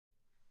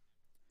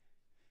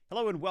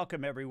Hello and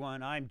welcome,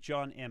 everyone. I'm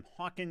John M.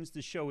 Hawkins.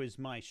 The show is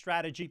My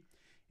Strategy,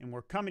 and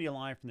we're coming to you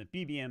live from the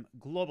BBM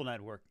Global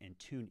Network and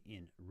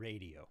TuneIn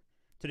Radio.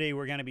 Today,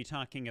 we're going to be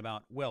talking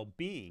about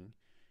well-being,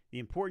 the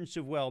importance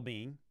of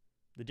well-being,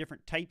 the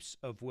different types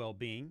of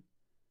well-being.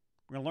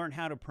 We're going to learn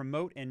how to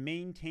promote and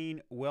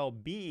maintain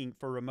well-being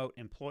for remote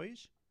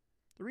employees,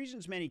 the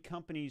reasons many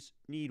companies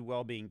need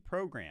well-being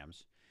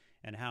programs,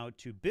 and how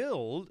to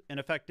build an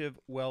effective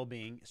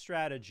well-being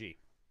strategy.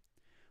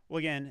 Well,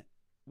 again,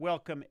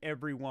 welcome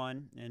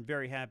everyone, and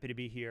very happy to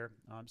be here.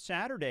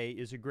 Saturday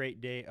is a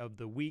great day of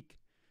the week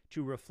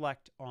to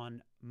reflect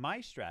on my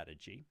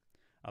strategy,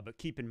 but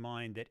keep in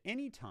mind that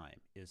any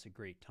time is a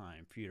great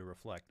time for you to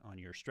reflect on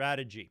your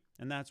strategy,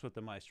 and that's what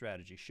the My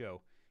Strategy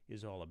Show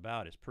is all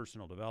about, is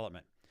personal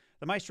development.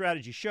 The My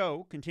Strategy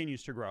Show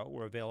continues to grow.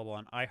 We're available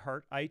on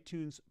iHeart,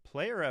 iTunes,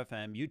 Player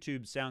FM,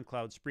 YouTube,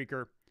 SoundCloud,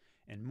 Spreaker,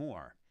 and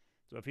more.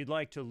 So if you'd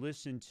like to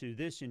listen to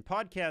this in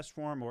podcast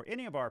form or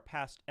any of our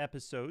past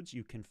episodes,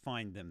 you can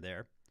find them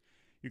there.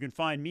 You can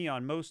find me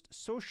on most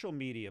social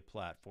media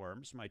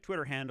platforms. My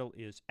Twitter handle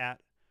is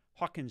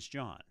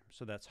 @HawkinsJohn.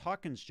 So that's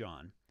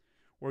HawkinsJohn.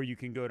 Or you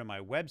can go to my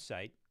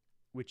website,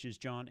 which is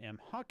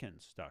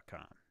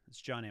johnmhawkins.com.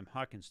 It's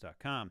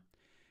johnmhawkins.com.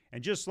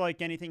 And just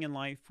like anything in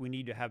life, we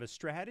need to have a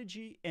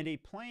strategy and a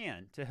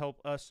plan to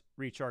help us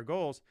reach our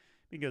goals,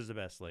 because the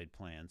best laid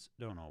plans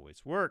don't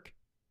always work.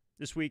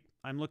 This week,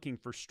 I'm looking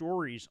for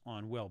stories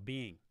on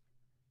well-being.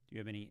 Do you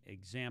have any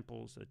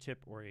examples, a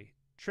tip, or a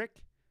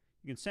trick?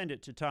 You can send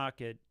it to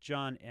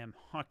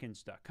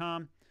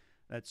talk@johnmhawkins.com.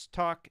 That's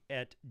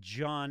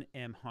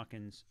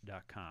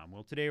talk@johnmhawkins.com.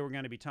 Well, today we're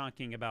going to be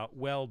talking about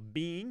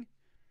well-being.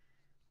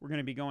 We're going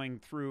to be going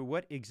through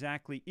what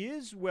exactly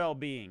is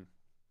well-being.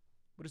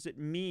 What does it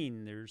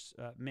mean? There's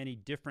many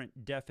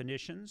different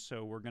definitions,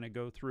 so we're going to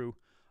go through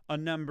a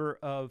number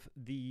of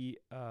the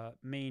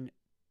main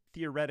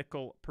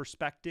theoretical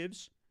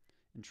perspectives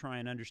and try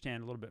and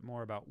understand a little bit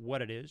more about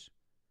what it is.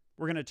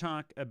 We're going to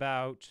talk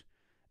about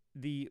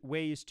the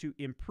ways to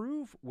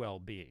improve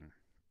well-being.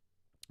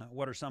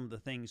 What are some of the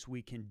things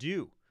we can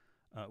do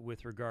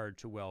with regard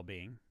to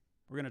well-being?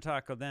 We're going to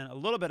talk then a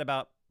little bit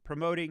about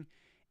promoting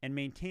and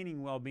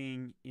maintaining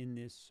well-being in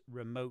this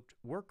remote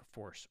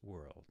workforce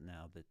world,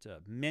 now that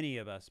many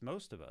of us,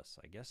 most of us,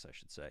 I guess I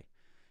should say,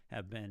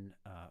 have been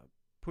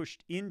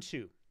pushed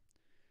into.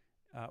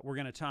 We're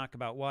going to talk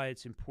about why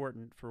it's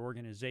important for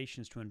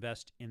organizations to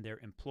invest in their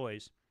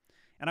employees.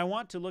 And I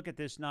want to look at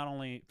this not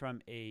only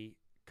from a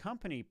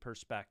company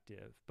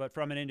perspective, but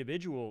from an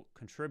individual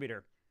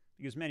contributor,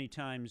 because many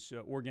times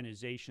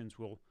organizations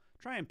will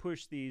try and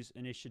push these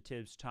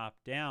initiatives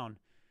top down,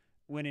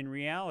 when in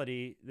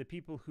reality, the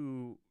people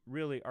who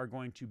really are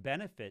going to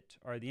benefit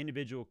are the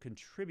individual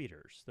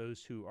contributors,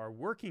 those who are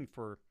working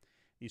for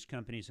these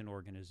companies and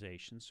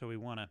organizations. So we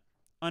want to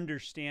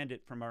understand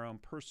it from our own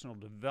personal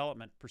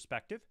development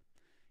perspective,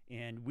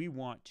 and we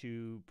want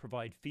to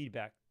provide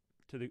feedback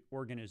to the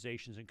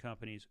organizations and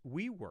companies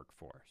we work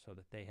for so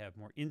that they have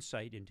more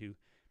insight into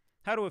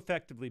how to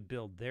effectively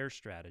build their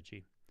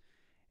strategy.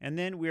 And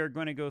then we are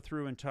going to go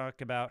through and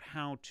talk about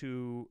how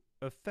to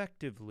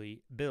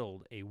effectively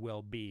build a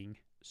well-being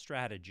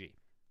strategy.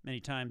 Many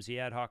times the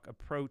ad hoc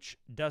approach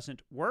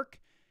doesn't work,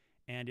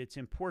 and it's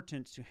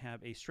important to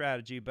have a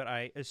strategy, but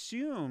I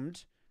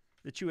assumed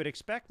that you would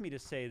expect me to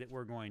say that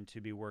we're going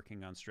to be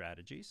working on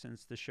strategy,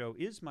 since the show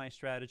is My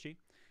Strategy,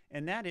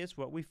 and that is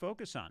what we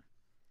focus on.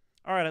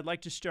 All right, I'd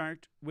like to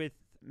start with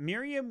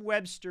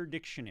Merriam-Webster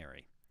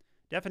Dictionary.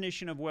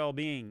 Definition of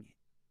well-being.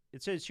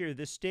 It says here,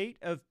 the state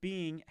of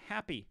being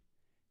happy,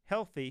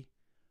 healthy,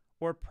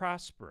 or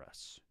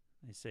prosperous.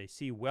 They say,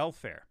 see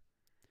welfare.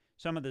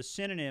 Some of the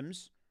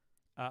synonyms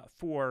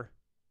for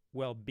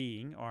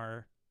well-being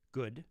are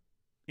good,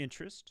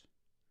 interest,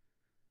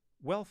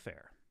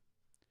 welfare.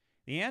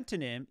 The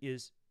antonym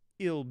is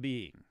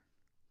ill-being.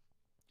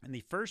 And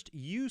the first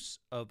use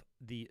of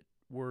the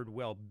word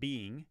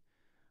well-being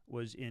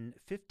was in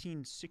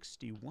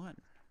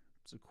 1561.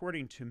 It's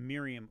according to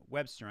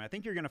Merriam-Webster. I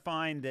think you're going to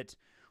find that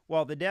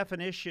while the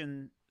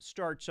definition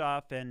starts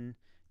off and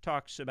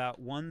talks about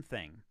one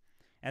thing,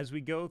 as we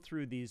go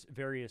through these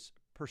various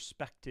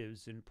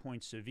perspectives and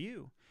points of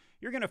view,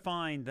 you're going to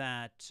find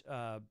that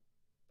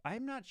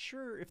I'm not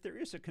sure if there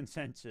is a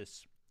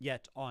consensus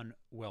yet on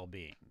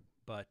well-being.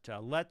 But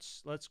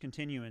let's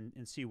continue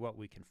and see what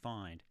we can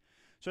find.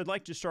 So I'd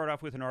like to start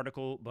off with an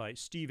article by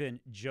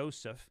Stephen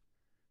Joseph.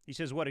 He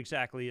says, what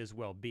exactly is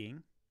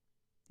well-being?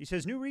 He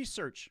says, new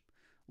research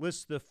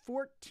lists the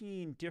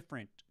 14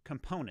 different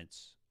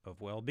components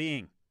of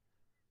well-being.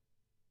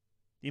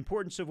 The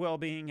importance of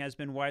well-being has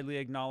been widely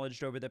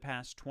acknowledged over the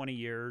past 20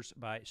 years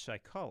by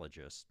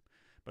psychologists,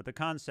 but the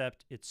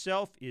concept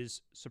itself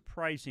is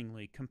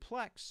surprisingly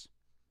complex.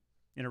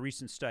 In a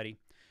recent study,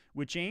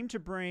 which aimed to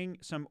bring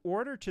some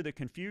order to the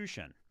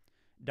confusion,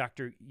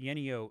 Dr.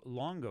 Yenio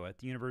Longo at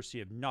the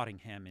University of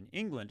Nottingham in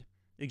England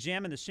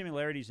examined the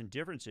similarities and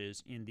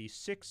differences in the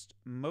 6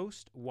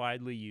 most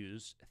widely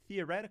used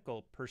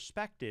theoretical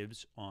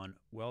perspectives on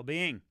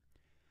well-being.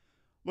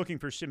 Looking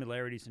for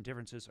similarities and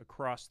differences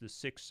across the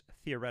 6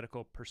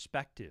 theoretical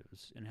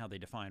perspectives in how they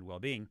define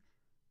well-being,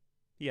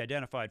 he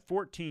identified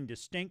 14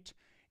 distinct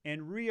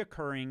and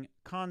reoccurring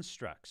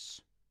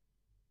constructs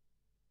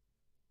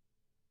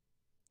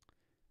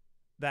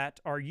that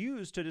are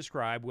used to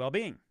describe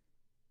well-being.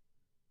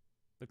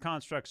 The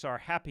constructs are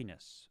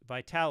happiness,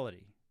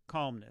 vitality,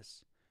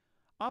 calmness,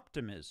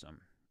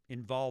 optimism,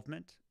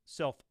 involvement,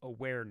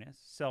 self-awareness,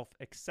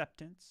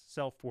 self-acceptance,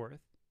 self-worth,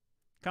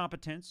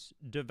 competence,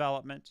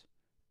 development,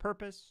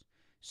 purpose,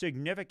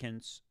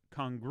 significance,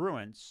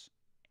 congruence,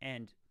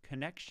 and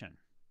connection.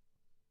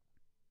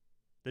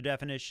 The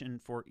definition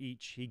for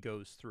each he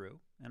goes through,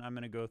 and I'm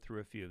going to go through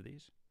a few of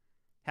these.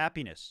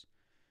 Happiness,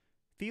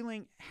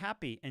 feeling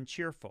happy and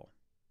cheerful.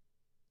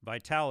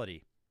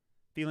 Vitality,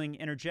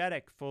 feeling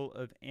energetic, full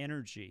of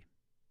energy.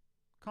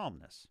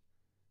 Calmness,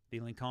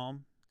 feeling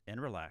calm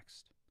and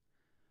relaxed.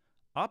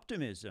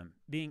 Optimism,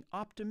 being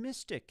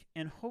optimistic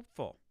and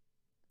hopeful.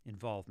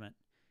 Involvement,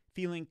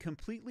 feeling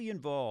completely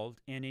involved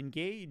and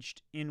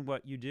engaged in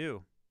what you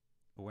do.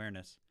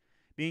 Awareness,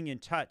 being in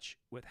touch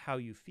with how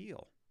you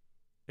feel.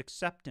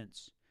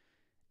 Acceptance,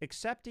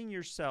 accepting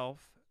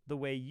yourself the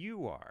way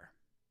you are.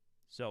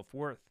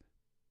 Self-worth,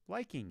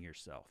 liking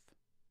yourself.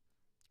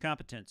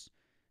 Competence,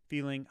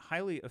 feeling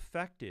highly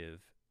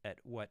effective at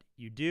what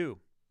you do.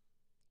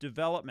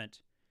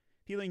 Development,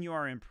 feeling you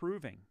are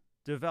improving,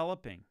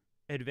 developing,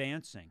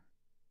 advancing.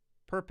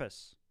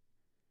 Purpose,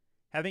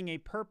 having a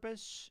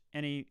purpose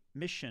and a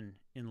mission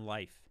in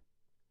life.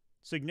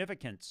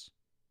 Significance,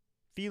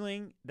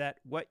 feeling that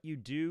what you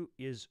do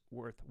is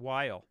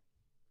worthwhile.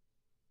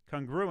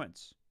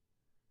 Congruence,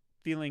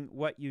 feeling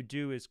what you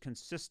do is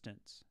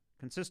consistent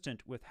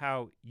with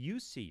how you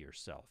see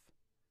yourself.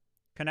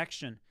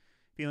 Connection,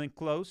 feeling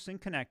close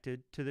and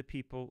connected to the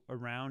people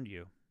around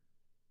you.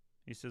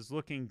 He says,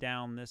 looking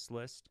down this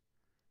list,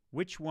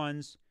 which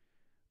ones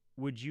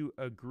would you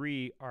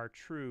agree are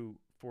true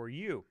for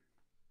you?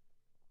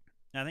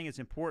 I think it's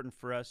important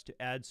for us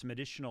to add some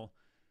additional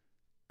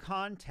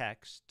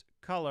context,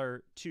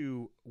 color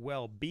to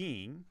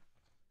well-being,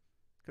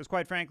 because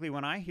quite frankly,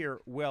 when I hear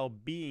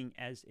well-being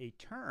as a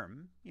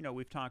term,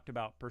 we've talked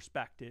about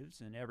perspectives,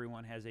 and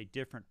everyone has a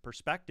different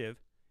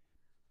perspective.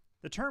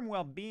 The term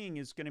well-being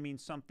is going to mean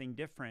something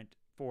different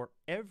for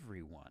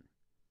everyone.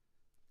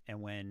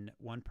 And when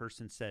one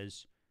person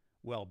says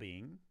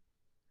well-being,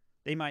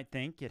 they might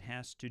think it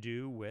has to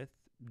do with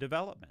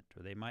development,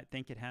 or they might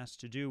think it has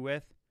to do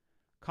with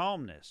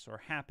calmness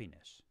or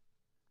happiness.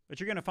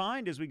 But you're going to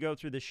find as we go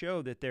through the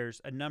show that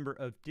there's a number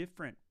of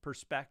different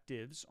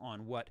perspectives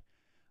on what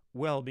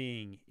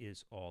well-being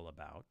is all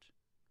about.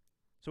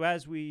 So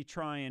as we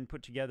try and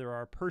put together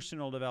our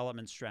personal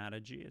development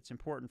strategy, it's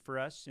important for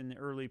us in the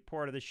early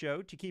part of the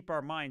show to keep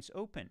our minds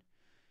open,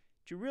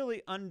 to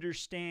really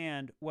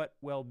understand what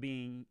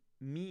well-being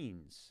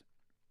means,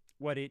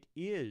 what it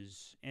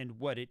is, and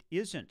what it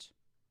isn't.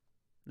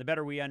 The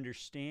better we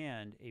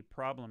understand a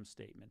problem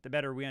statement, the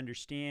better we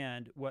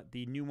understand what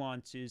the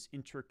nuances,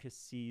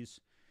 intricacies,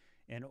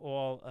 and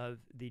all of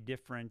the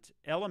different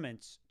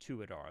elements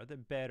to it are, the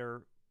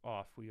better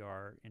off we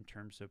are in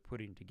terms of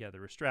putting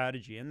together a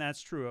strategy. And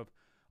that's true of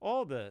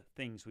all the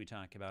things we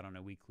talk about on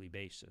a weekly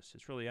basis.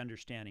 It's really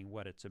understanding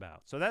what it's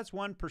about. So that's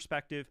one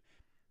perspective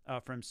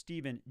from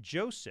Stephen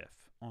Joseph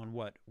on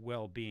what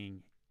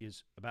well-being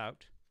is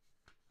about.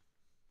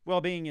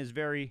 Well-being is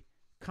very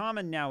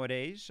common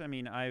nowadays. I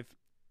mean, I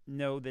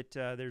know that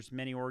there's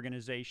many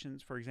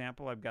organizations. For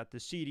example, I've got the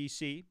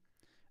CDC.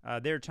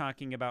 They're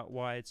talking about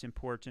why it's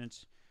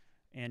important,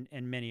 and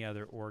many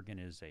other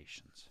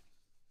organizations.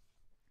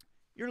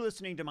 You're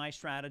listening to My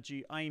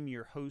Strategy. I am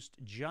your host,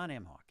 John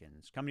M.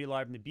 Hawkins, coming to you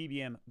live from the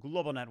BBM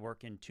Global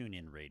Network and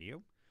TuneIn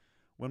Radio.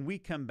 When we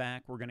come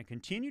back, we're going to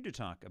continue to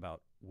talk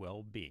about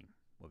well-being.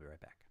 We'll be right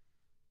back.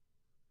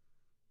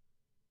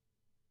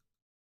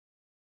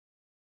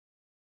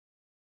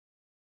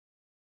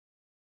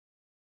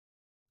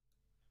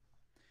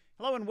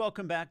 Hello and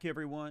welcome back,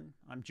 everyone.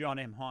 I'm John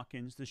M.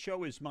 Hawkins. The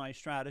show is My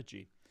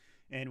Strategy,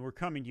 and we're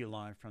coming to you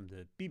live from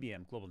the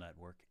BBM Global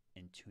Network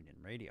and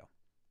TuneIn Radio.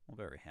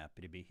 We're very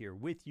happy to be here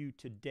with you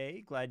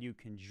today. Glad you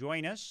can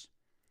join us.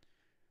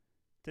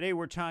 Today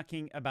we're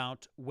talking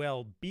about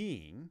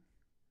well-being.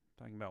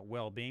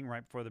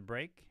 Right before the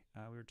break.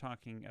 We were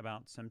talking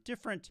about some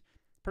different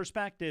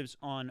perspectives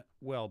on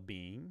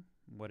well-being,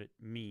 what it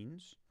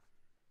means.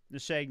 In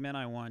this segment,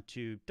 I want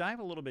to dive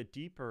a little bit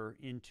deeper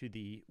into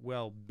the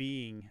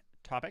well-being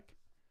topic.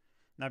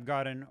 And I've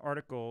got an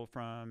article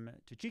from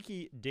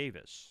Tchiki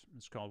Davis.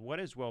 It's called What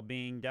is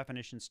Well-Being?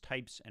 Definitions,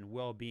 Types, and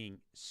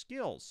Well-Being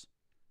Skills.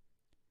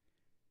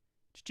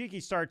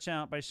 Tchiki starts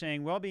out by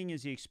saying, well-being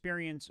is the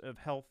experience of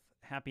health,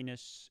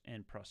 happiness,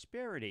 and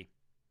prosperity.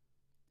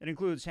 It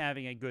includes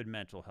having a good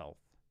mental health,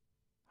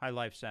 high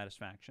life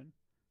satisfaction,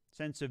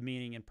 sense of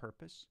meaning and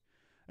purpose,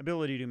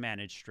 ability to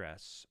manage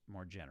stress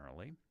more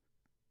generally.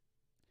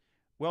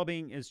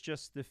 Well-being is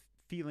just the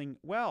feeling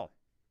well.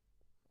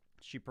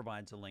 She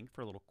provides a link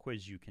for a little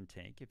quiz you can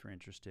take if you're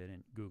interested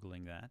in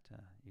Googling that.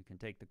 You can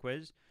take the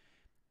quiz.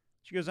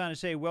 She goes on to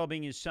say,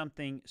 well-being is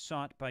something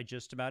sought by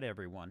just about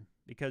everyone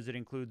because it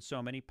includes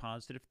so many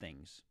positive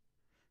things.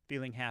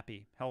 Feeling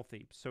happy,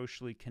 healthy,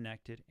 socially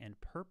connected, and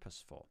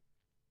purposeful.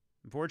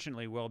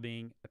 Unfortunately,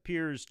 well-being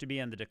appears to be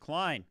on the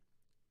decline,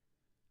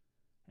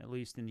 at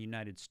least in the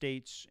United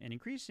States, and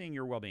increasing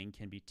your well-being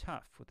can be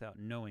tough without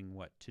knowing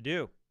what to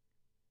do.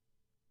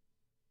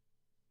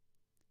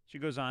 She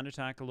goes on to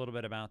talk a little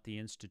bit about the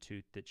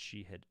institute that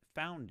she had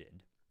founded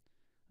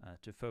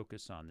to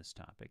focus on this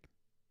topic.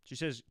 She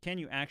says, can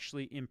you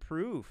actually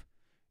improve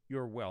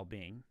your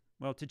well-being?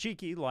 Well,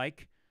 Tachiki,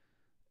 like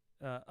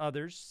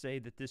others, say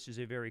that this is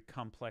a very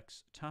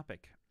complex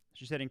topic.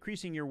 She said,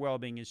 increasing your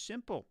well-being is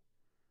simple.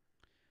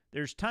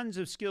 There's tons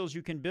of skills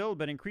you can build,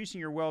 but increasing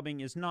your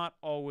well-being is not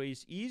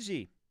always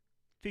easy.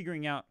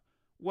 Figuring out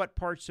what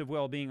parts of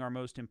well-being are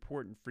most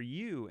important for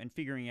you and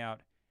figuring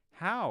out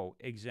how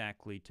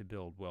exactly to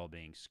build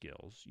well-being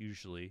skills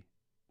usually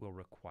will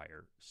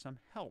require some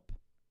help.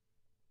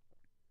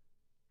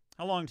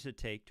 How long does it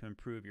take to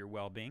improve your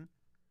well-being?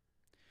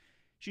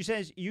 She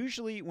says,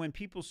 usually when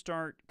people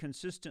start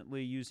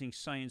consistently using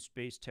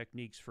science-based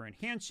techniques for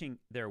enhancing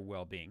their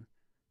well-being,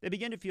 they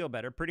begin to feel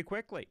better pretty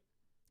quickly.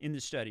 In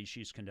the studies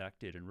she's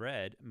conducted and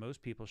read,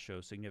 most people show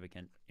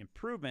significant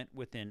improvement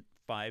within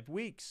 5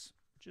 weeks,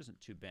 which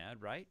isn't too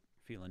bad, right?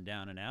 Feeling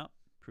down and out,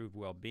 improve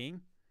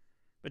well-being.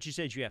 But she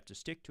says you have to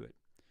stick to it.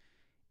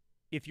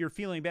 If you're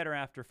feeling better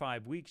after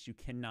 5 weeks, you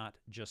cannot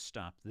just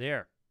stop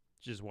there.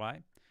 Which is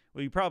why?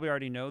 Well, you probably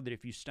already know that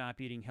if you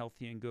stop eating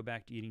healthy and go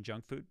back to eating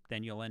junk food,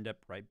 then you'll end up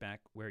right back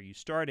where you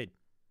started.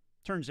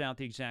 Turns out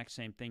the exact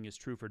same thing is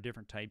true for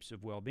different types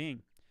of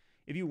well-being.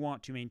 If you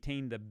want to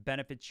maintain the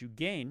benefits you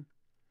gain,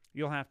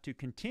 you'll have to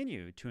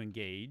continue to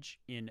engage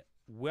in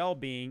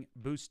well-being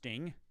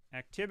boosting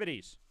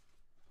activities.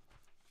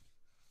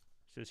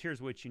 She says,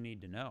 here's what you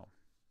need to know.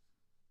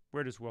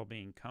 Where does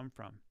well-being come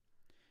from?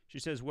 She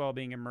says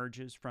well-being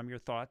emerges from your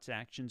thoughts,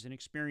 actions, and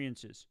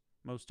experiences,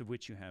 most of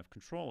which you have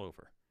control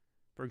over.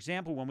 For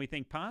example, when we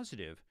think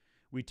positive,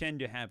 we tend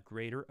to have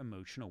greater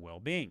emotional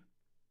well-being.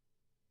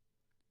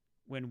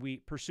 When we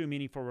pursue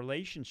meaningful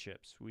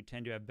relationships, we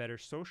tend to have better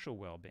social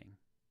well-being.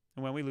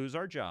 And when we lose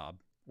our job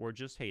or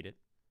just hate it,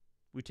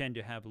 we tend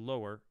to have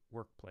lower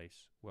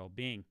workplace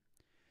well-being.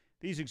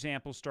 These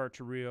examples start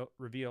to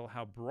reveal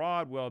how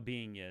broad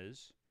well-being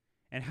is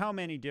and how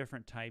many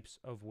different types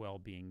of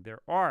well-being there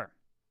are.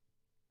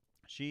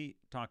 She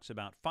talks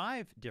about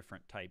 5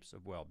 different types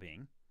of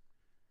well-being.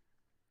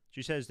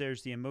 She says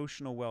there's the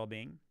emotional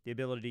well-being, the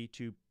ability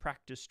to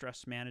practice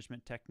stress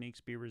management techniques,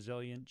 be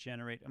resilient,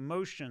 generate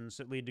emotions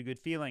that lead to good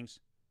feelings.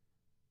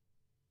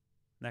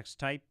 Next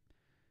type,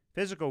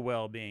 physical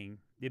well-being,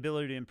 the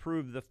ability to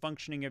improve the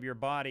functioning of your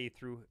body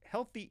through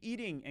healthy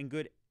eating and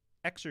good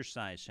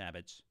exercise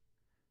habits.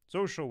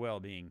 Social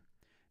well-being,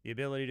 the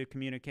ability to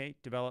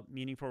communicate, develop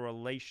meaningful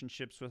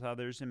relationships with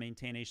others, and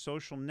maintain a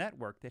social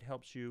network that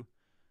helps you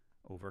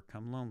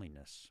overcome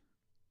loneliness.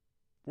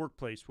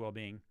 Workplace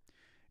well-being,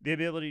 the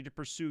ability to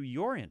pursue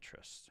your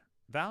interests,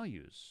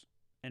 values,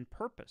 and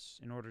purpose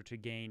in order to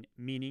gain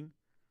meaning,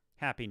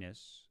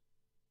 happiness,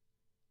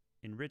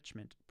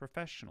 enrichment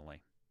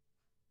professionally.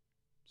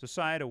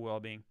 Societal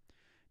well-being,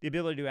 the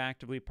ability to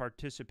actively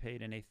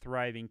participate in a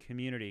thriving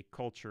community,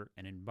 culture,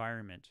 and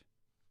environment.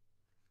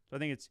 So I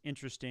think it's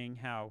interesting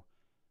how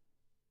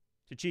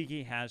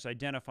Tachiki has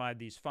identified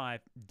these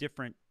 5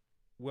 different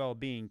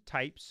well-being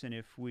types, and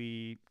if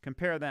we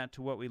compare that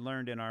to what we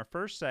learned in our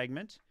first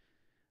segment,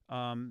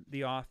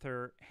 the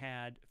author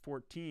had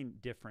 14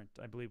 different,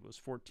 I believe it was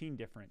 14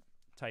 different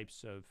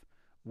types of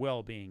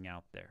well-being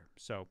out there.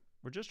 So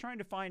we're just trying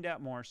to find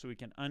out more so we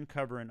can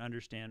uncover and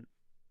understand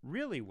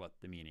really what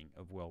the meaning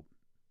of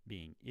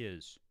well-being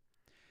is.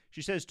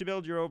 She says to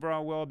build your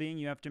overall well-being,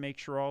 you have to make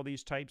sure all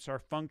these types are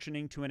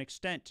functioning to an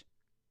extent.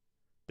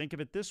 Think of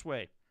it this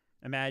way.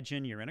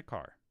 Imagine you're in a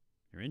car.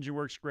 Your engine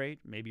works great.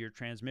 Maybe your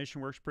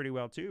transmission works pretty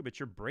well too, but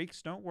your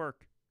brakes don't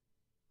work.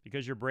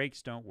 Because your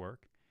brakes don't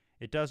work,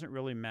 it doesn't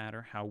really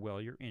matter how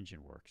well your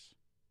engine works.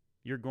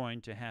 You're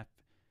going to have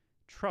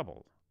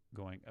trouble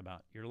going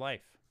about your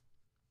life.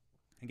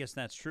 I guess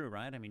that's true,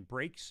 right? I mean,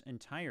 brakes and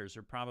tires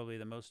are probably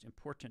the most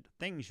important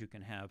things you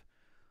can have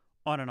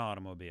on an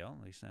automobile.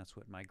 At least that's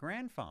what my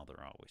grandfather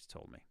always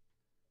told me.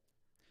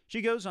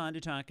 She goes on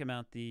to talk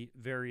about the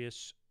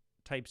various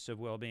types of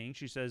well-being.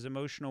 She says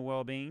emotional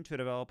well-being. To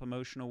develop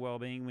emotional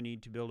well-being, we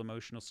need to build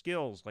emotional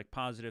skills like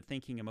positive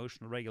thinking,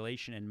 emotional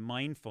regulation, and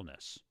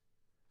mindfulness.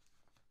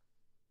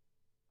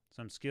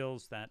 Some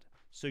skills that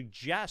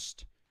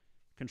suggest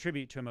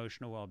contribute to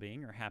emotional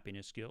well-being are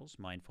happiness skills,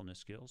 mindfulness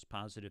skills,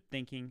 positive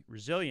thinking,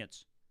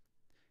 resilience.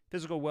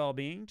 Physical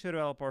well-being. To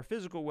develop our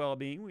physical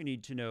well-being, we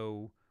need to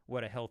know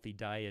what a healthy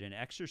diet and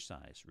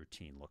exercise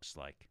routine looks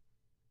like.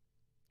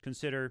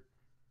 Consider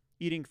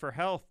eating for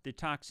health,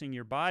 detoxing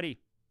your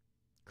body,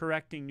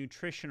 correcting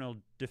nutritional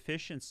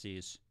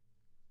deficiencies.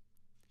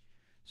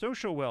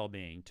 Social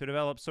well-being. To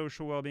develop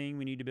social well-being,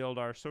 we need to build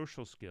our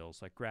social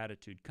skills like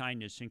gratitude,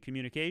 kindness, and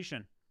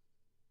communication.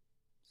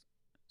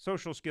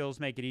 Social skills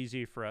make it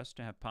easy for us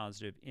to have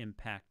positive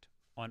impact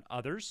on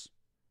others.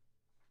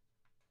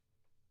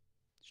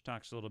 She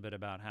talks a little bit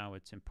about how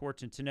it's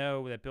important to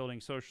know that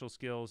building social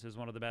skills is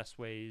one of the best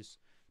ways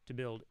to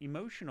build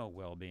emotional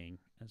well-being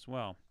as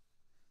well.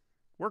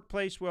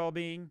 Workplace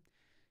well-being.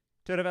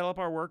 To develop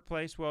our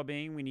workplace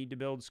well-being, we need to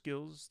build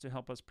skills to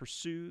help us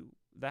pursue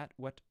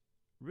what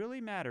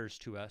really matters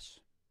to us.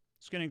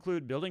 It's going to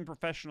include building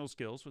professional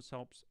skills, which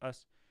helps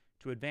us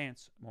to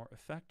advance more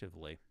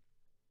effectively,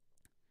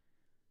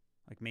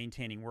 like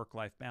maintaining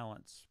work-life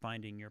balance,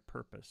 finding your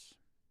purpose.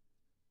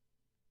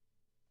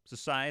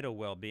 Societal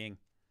well-being.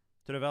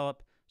 To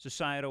develop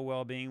societal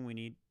well-being, we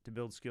need to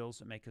build skills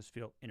that make us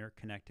feel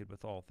interconnected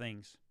with all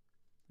things,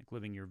 like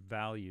living your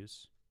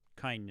values,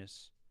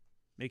 kindness,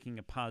 making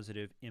a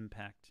positive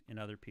impact in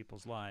other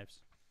people's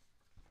lives.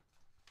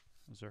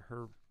 Those are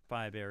her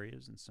 5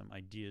 areas and some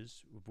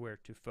ideas of where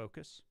to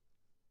focus.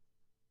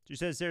 She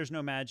says there's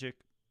no magic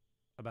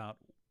about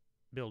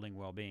building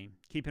well-being.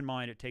 Keep in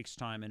mind it takes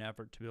time and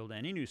effort to build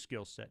any new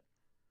skill set.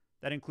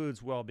 That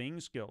includes well-being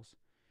skills.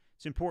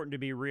 It's important to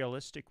be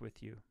realistic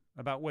with you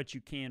about what you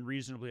can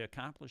reasonably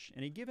accomplish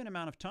in a given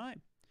amount of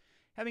time.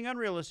 Having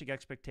unrealistic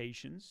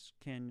expectations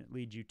can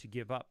lead you to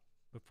give up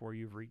before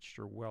you've reached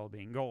your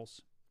well-being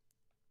goals.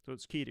 So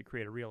it's key to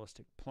create a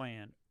realistic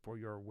plan for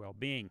your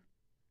well-being.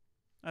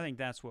 I think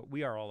that's what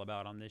we are all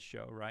about on this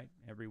show, right?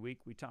 Every week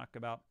we talk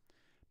about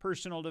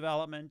personal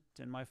development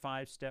and my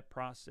 5-step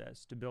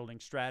process to building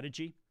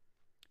strategy.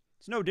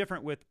 It's no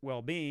different with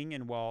well-being,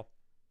 and while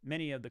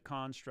many of the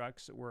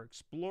constructs that we're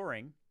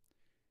exploring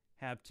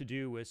have to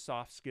do with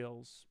soft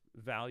skills,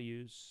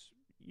 values,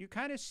 you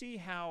kind of see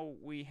how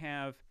we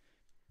have,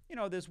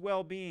 this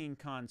well-being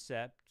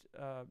concept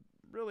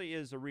really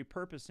is a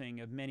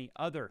repurposing of many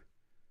other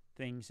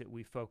things that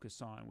we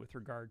focus on with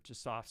regard to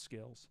soft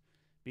skills,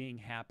 being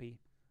happy,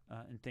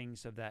 and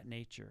things of that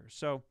nature.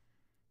 So,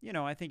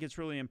 I think it's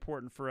really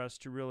important for us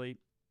to really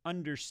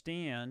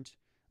understand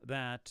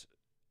that,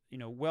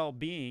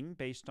 well-being,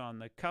 based on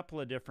the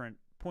couple of different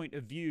point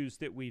of views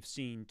that we've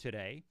seen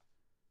today,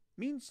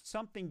 means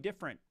something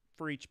different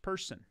for each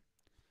person.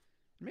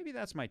 Maybe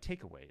that's my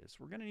takeaway, is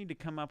we're going to need to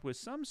come up with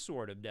some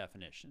sort of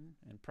definition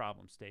and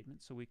problem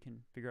statement so we can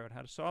figure out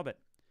how to solve it.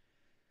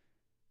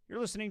 You're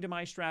listening to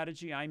My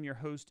Strategy. I'm your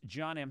host,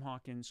 John M.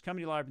 Hawkins, coming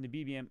to you live from the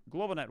BBM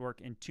Global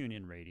Network and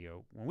TuneIn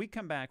Radio. When we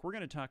come back, we're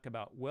going to talk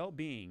about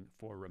well-being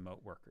for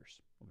remote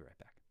workers. We'll be right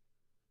back.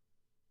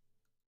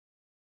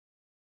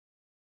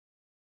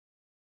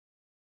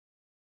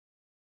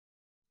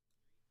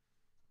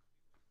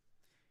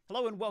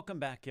 Hello and welcome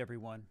back,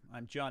 everyone.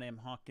 I'm John M.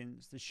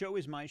 Hawkins. The show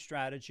is My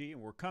Strategy, and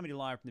we're coming to you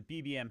live from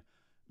the BBM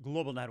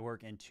Global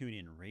Network and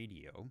TuneIn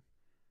Radio.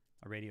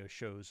 Our radio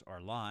shows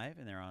are live,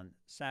 and they're on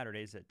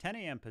Saturdays at 10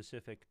 a.m.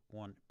 Pacific,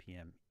 1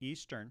 p.m.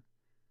 Eastern.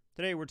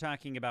 Today we're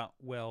talking about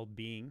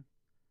well-being.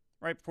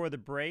 Right before the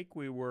break,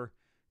 we were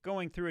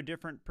going through a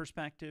different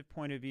perspective,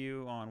 point of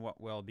view on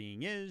what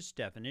well-being is,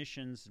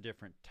 definitions,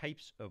 different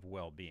types of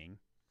well-being.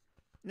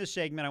 In this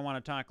segment, I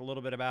want to talk a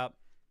little bit about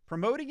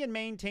promoting and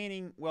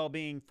maintaining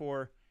well-being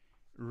for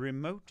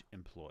remote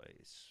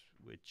employees,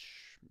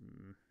 which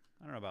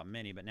I don't know about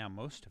many, but now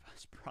most of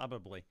us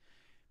probably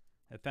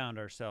have found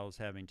ourselves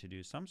having to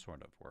do some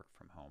sort of work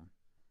from home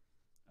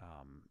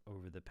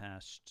over the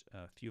past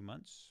few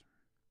months.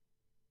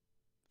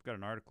 I've got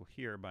an article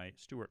here by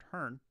Stuart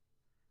Hearn.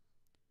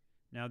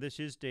 Now, this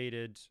is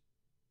dated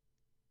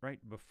right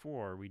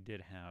before we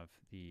did have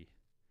the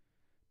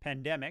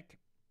pandemic,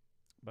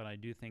 but I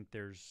do think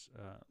there's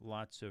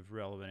lots of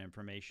relevant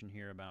information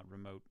here about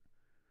remote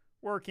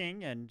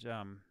working, and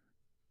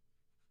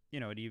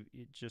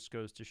it just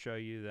goes to show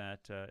you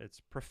that it's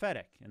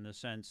prophetic in the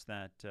sense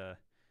that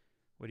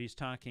what he's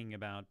talking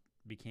about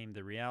became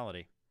the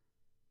reality.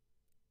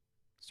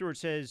 Stewart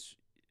says,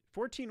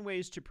 14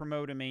 ways to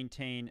promote and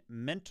maintain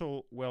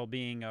mental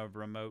well-being of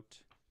remote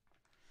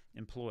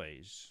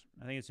employees.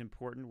 I think it's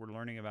important. We're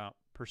learning about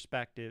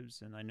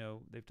perspectives, and I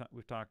know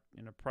we've talked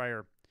in a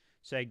prior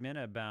segment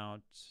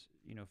about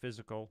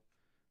physical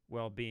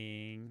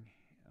well-being,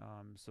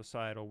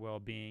 societal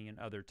well-being, and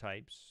other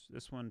types.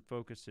 This one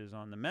focuses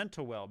on the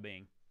mental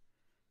well-being.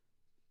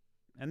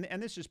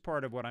 And this is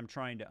part of what I'm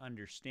trying to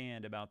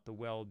understand about the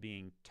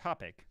well-being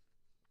topic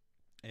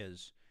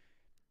is,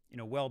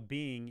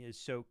 well-being is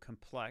so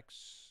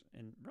complex,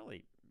 and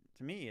really,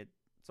 to me,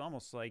 it's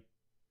almost like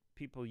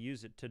people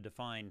use it to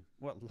define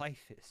what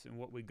life is and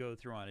what we go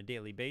through on a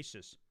daily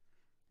basis,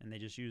 and they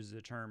just use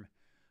the term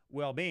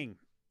well-being.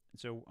 And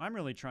so I'm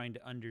really trying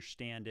to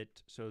understand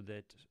it so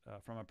that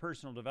from a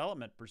personal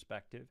development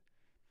perspective,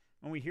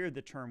 when we hear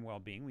the term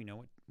well-being, we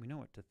know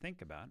what to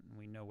think about, and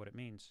we know what it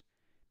means.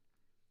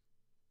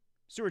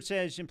 Stewart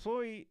says,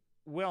 employee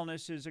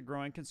wellness is a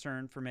growing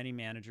concern for many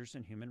managers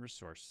and human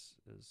resources.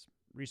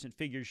 Recent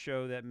figures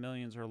show that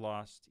millions are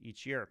lost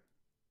each year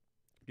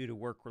due to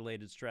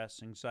work-related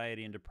stress,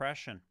 anxiety, and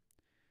depression.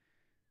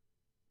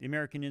 The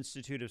American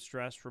Institute of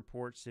Stress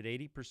reports that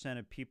 80%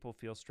 of people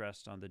feel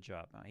stressed on the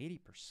job. Now, 80%,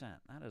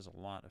 that is a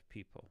lot of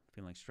people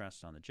feeling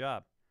stressed on the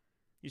job.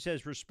 He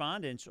says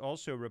respondents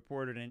also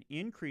reported an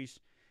increase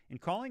in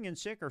calling in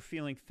sick or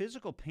feeling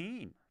physical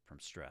pain from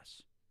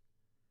stress.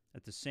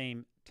 At the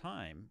same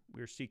time,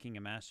 we're seeking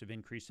a massive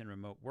increase in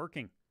remote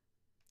working.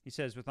 He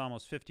says with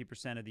almost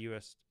 50% of the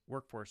U.S.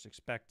 workforce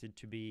expected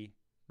to be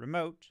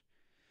remote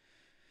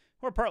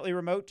or partly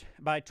remote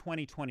by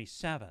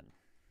 2027.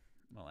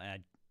 We'll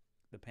add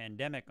the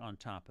pandemic on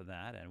top of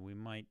that, and we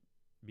might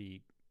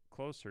be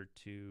closer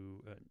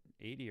to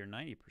 80 or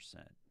 90%.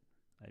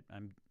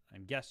 I'm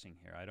guessing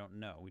here. I don't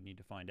know. We need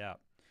to find out.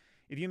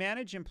 If you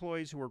manage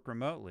employees who work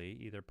remotely,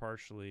 either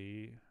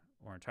partially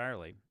or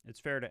entirely, it's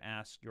fair to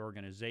ask your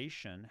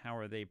organization, how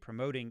are they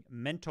promoting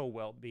mental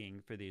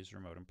well-being for these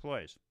remote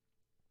employees?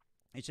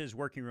 He says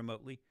working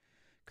remotely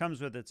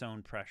comes with its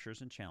own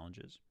pressures and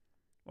challenges.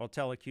 While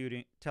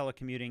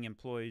telecommuting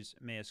employees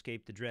may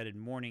escape the dreaded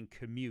morning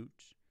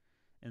commute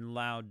and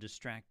loud,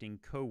 distracting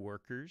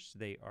coworkers,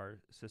 they are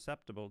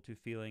susceptible to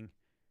feeling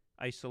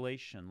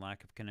isolation,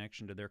 lack of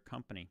connection to their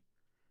company,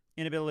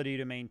 inability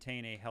to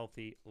maintain a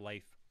healthy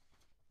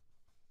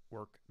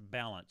life-work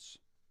balance.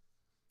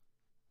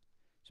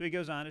 So he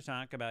goes on to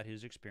talk about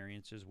his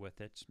experiences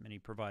with it, and he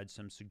provides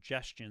some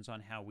suggestions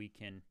on how we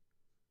can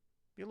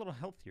be a little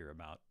healthier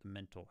about the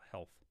mental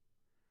health.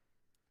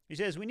 He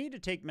says we need to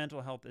take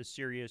mental health as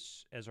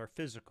serious as our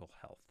physical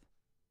health.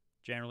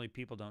 Generally,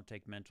 people don't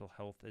take mental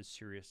health as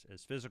serious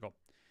as physical.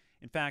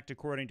 In fact,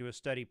 according to a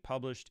study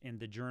published in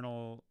the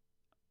journal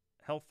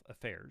Health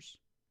Affairs,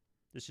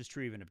 this is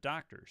true even of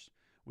doctors,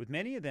 with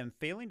many of them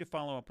failing to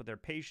follow up with their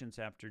patients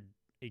after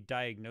a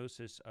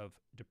diagnosis of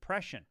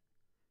depression.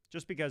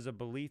 Just because a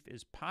belief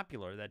is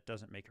popular, that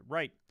doesn't make it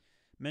right.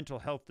 Mental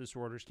health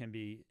disorders can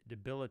be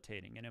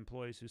debilitating, and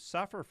employees who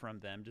suffer from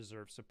them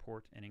deserve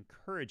support and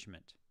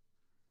encouragement.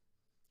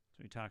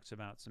 So he talks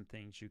about some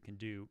things you can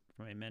do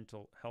from a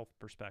mental health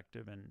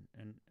perspective,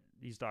 and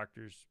these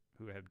doctors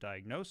who have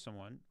diagnosed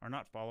someone are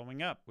not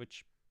following up,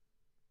 which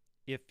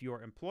if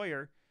your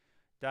employer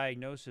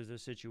diagnoses a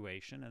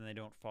situation and they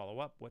don't follow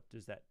up, what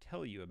does that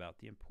tell you about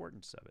the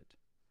importance of it?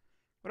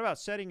 What about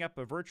setting up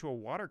a virtual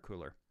water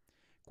cooler?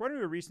 According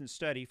to a recent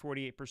study,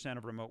 48%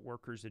 of remote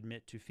workers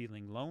admit to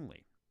feeling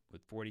lonely,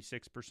 with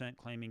 46%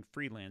 claiming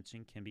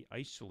freelancing can be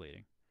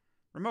isolating.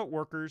 Remote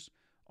workers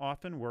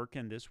often work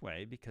in this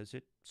way because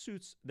it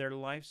suits their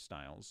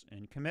lifestyles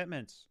and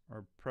commitments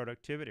or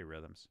productivity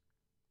rhythms.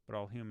 But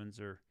all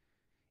humans are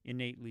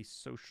innately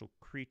social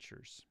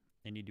creatures.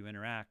 They need to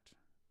interact,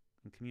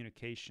 and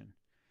communication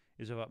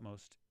is of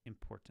utmost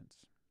importance.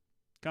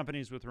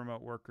 Companies with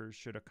remote workers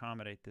should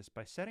accommodate this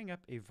by setting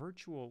up a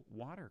virtual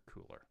water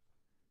cooler.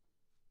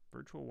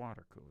 Virtual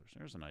water coolers.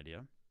 There's an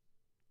idea.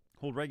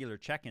 Hold regular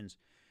check-ins.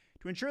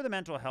 To ensure the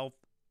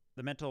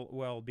mental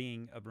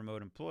well-being of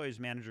remote employees,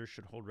 managers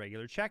should hold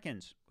regular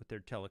check-ins with their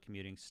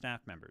telecommuting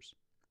staff members.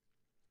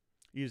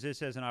 Use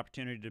this as an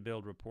opportunity to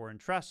build rapport and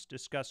trust,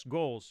 discuss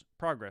goals,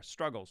 progress,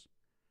 struggles,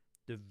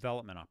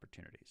 development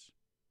opportunities.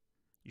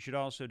 You should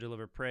also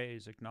deliver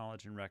praise,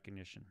 acknowledge, and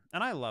recognition.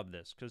 And I love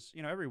this because,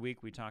 every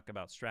week we talk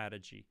about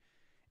strategy,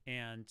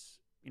 and,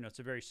 it's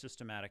a very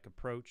systematic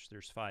approach.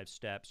 There's 5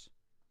 steps.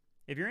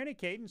 If you're in a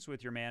cadence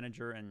with your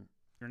manager and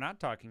you're not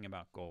talking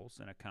about goals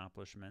and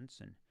accomplishments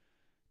and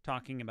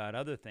talking about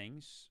other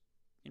things,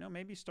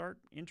 maybe start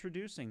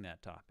introducing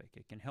that topic.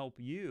 It can help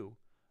you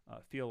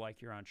feel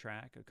like you're on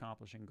track,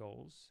 accomplishing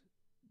goals.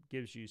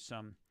 Gives you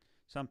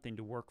something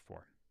to work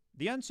for.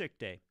 The unsick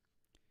day.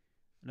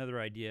 Another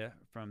idea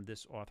from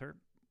this author.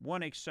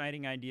 One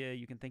exciting idea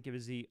you can think of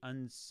is the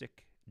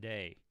unsick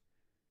day.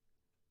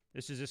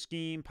 This is a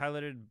scheme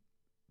piloted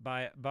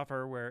by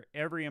Buffer where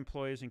every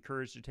employee is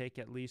encouraged to take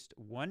at least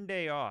one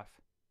day off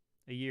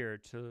a year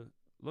to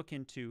look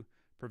into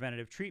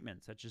preventative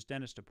treatments such as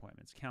dentist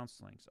appointments,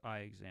 counseling, eye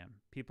exam.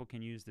 People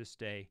can use this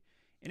day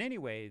in any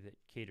way that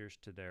caters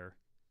to their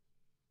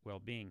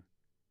well-being.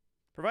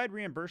 Provide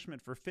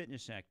reimbursement for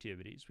fitness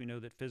activities. We know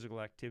that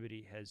physical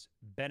activity has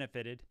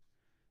benefited.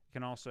 It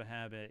can also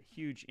have a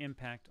huge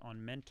impact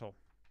on mental.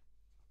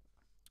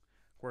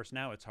 Of course,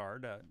 now it's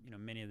hard.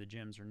 Many of the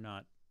gyms are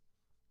not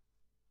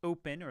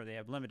open, or they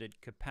have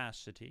limited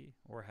capacity,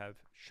 or have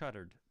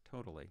shuttered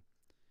totally.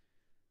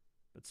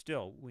 But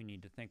still, we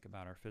need to think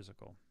about our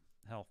physical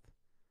health.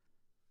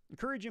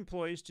 Encourage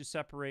employees to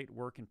separate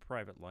work and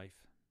private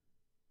life.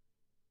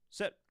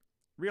 Set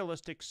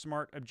realistic,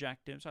 smart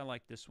objectives. I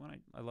like this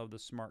one. I love the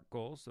SMART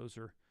goals. Those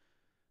are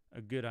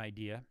a good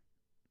idea.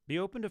 Be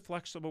open to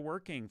flexible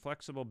working.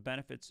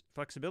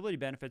 Flexibility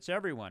benefits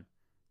everyone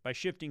by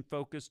shifting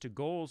focus to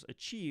goals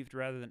achieved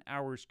rather than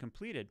hours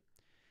completed.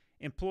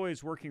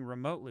 Employees working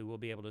remotely will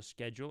be able to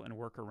schedule and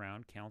work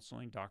around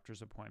counseling,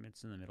 doctor's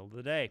appointments in the middle of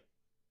the day.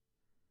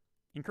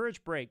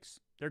 Encourage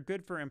breaks. They're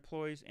good for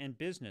employees and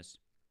business.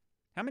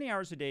 How many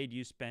hours a day do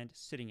you spend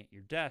sitting at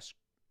your desk?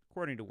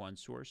 According to one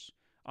source,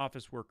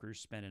 office workers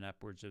spend an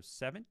upwards of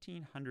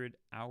 1,700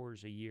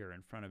 hours a year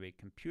in front of a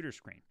computer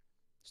screen.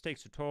 This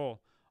takes a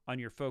toll on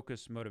your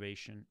focus,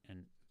 motivation,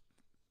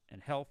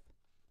 and health.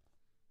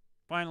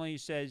 Finally, he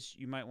says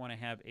you might want to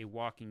have a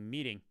walking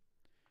meeting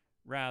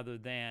rather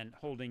than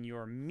holding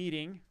your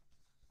meeting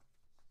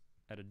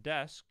at a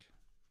desk.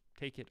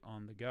 Take it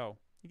on the go.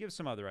 He gives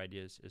some other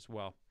ideas as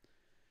well.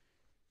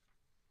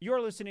 You're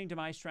listening to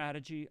My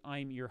Strategy.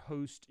 I'm your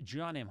host,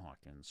 John M.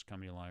 Hawkins,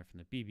 coming to you live from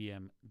the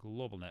BBM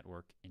Global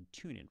Network and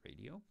TuneIn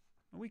Radio.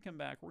 When we come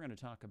back, we're going to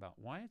talk about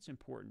why it's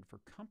important for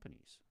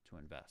companies to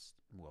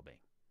invest in well-being.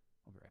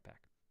 We'll be right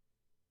back.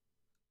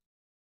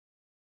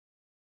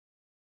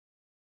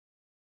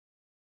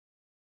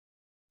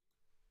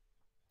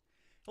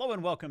 Hello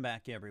and welcome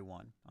back,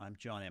 everyone. I'm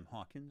John M.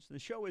 Hawkins. The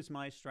show is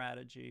My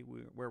Strategy,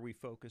 where we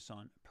focus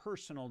on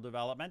personal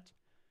development.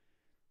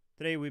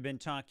 Today we've been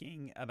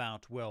talking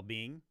about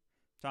well-being,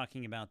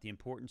 talking about the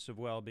importance of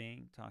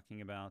well-being, talking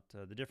about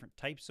the different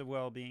types of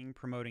well-being,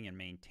 promoting and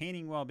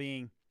maintaining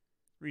well-being,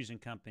 reason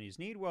companies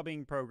need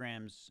well-being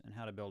programs, and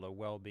how to build a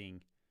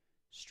well-being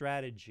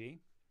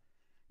strategy.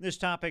 This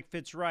topic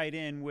fits right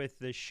in with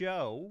the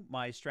show,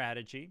 My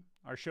Strategy.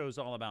 Our show is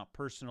all about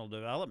personal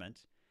development.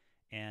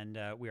 And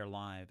we are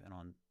live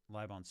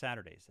on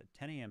Saturdays at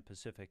 10 a.m.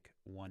 Pacific,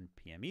 1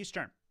 p.m.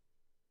 Eastern.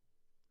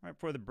 Right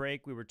before the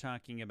break, we were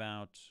talking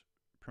about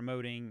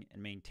promoting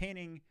and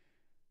maintaining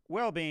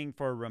well-being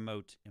for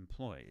remote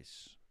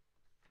employees.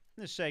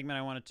 In this segment,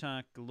 I want to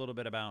talk a little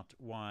bit about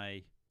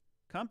why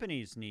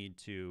companies need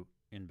to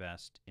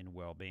invest in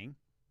well-being.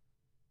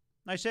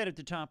 I said at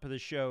the top of the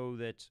show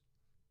that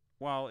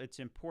while it's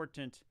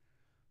important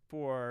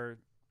for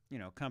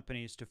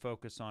companies to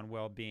focus on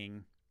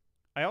well-being,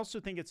 I also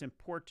think it's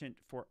important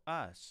for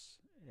us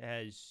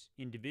as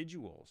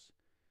individuals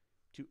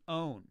to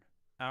own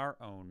our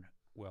own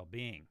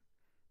well-being.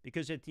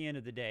 Because at the end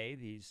of the day,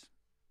 these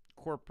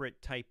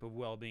corporate type of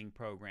well-being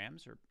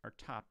programs are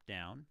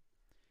top-down,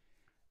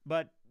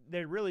 but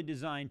they're really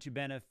designed to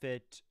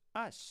benefit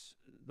us,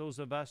 those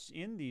of us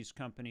in these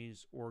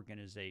companies'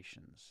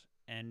 organizations.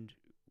 And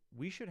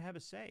we should have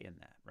a say in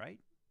that, right?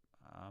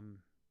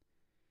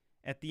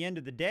 At the end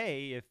of the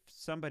day, if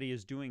somebody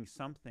is doing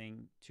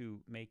something to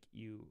make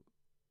you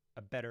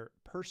a better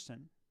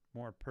person,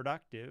 more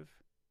productive,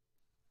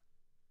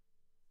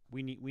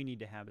 we need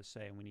to have a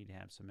say and we need to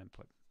have some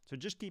input. So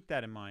just keep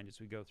that in mind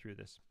as we go through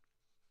this.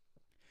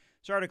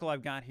 This article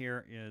I've got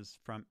here is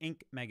from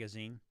Inc.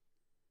 magazine.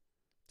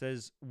 It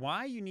says,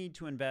 why you need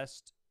to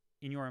invest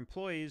in your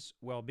employees'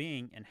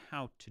 well-being and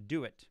how to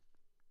do it.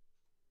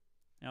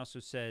 It also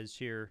says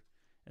here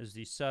as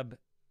the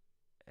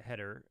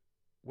subheader,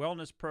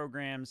 wellness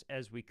programs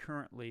as we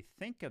currently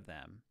think of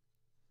them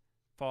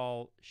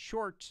fall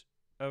short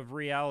of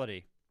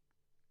reality.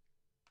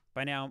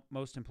 By now,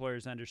 most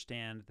employers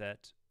understand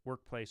that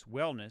workplace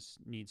wellness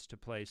needs to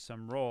play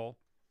some role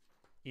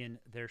in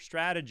their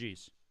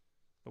strategies.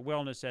 But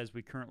wellness as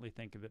we currently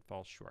think of it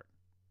falls short.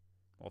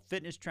 While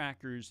fitness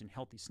trackers and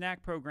healthy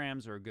snack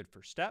programs are a good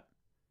first step,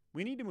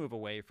 we need to move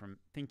away from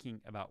thinking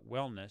about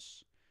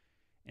wellness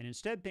and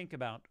instead think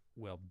about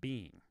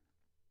well-being.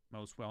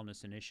 Most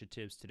wellness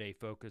initiatives today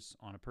focus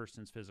on a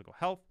person's physical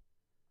health,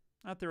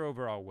 not their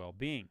overall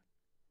well-being,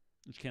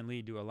 which can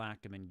lead to a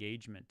lack of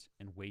engagement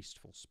and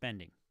wasteful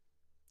spending.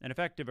 An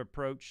effective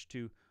approach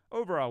to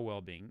overall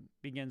well-being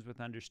begins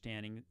with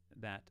understanding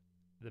that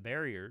the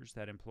barriers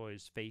that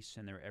employees face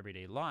in their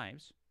everyday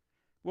lives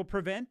will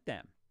prevent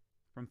them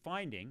from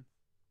finding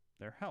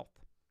their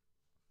health.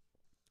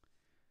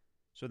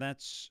 So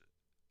that's,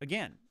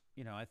 again,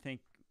 I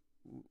think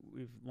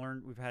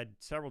we've had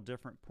several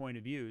different point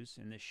of views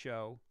in this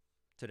show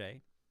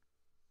today,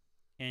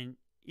 and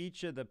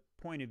each of the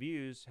point of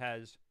views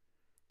has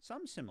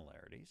some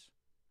similarities,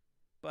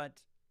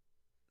 but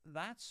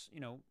that's,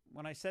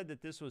 when I said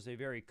that this was a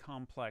very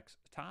complex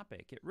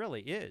topic, it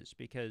really is,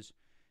 because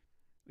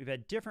we've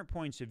had different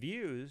points of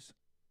views.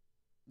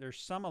 There's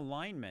some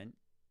alignment,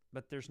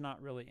 but there's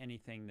not really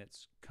anything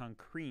that's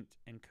concrete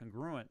and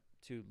congruent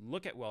to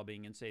look at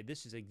well-being and say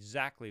this is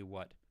exactly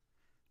what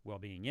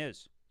well-being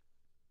is.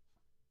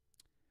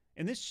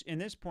 In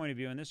this point of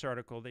view, in this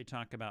article, they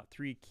talk about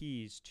 3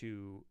 keys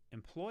to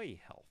employee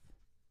health.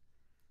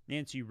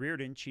 Nancy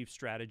Reardon, Chief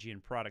Strategy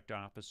and Product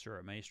Officer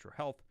at Maestro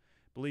Health,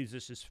 believes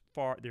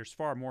there's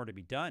far more to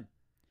be done.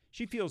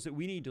 She feels that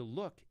we need to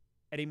look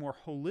at a more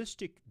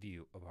holistic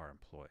view of our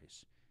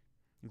employees,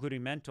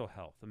 including mental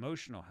health,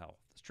 emotional health,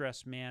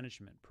 stress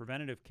management,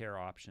 preventative care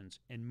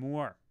options, and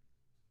more.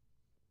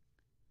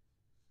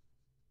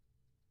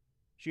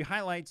 She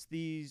highlights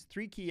these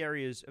 3 key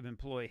areas of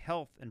employee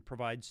health and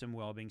provides some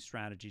well-being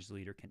strategies a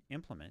leader can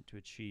implement to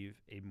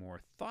achieve a more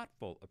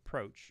thoughtful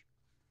approach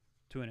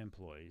to an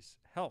employee's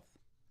health.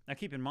 Now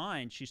keep in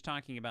mind, she's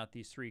talking about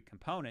these 3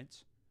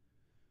 components,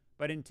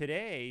 but in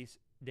today's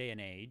day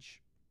and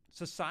age,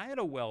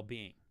 societal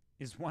well-being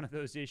is one of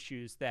those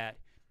issues that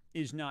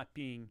is not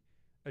being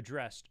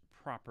addressed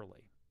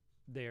properly.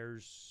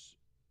 There's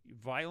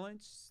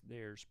violence,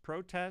 there's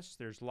protests,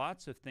 there's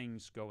lots of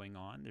things going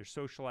on, there's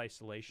social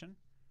isolation.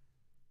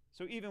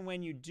 So even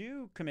when you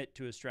do commit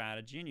to a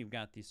strategy, and you've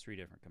got these 3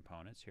 different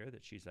components here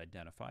that she's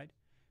identified,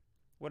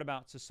 what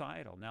about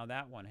societal? Now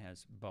that one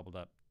has bubbled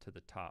up to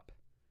the top.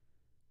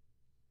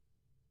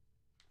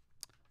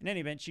 In any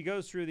event, she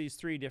goes through these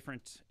 3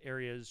 different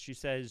areas. She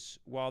says,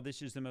 while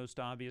this is the most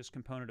obvious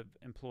component of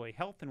employee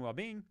health and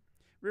well-being,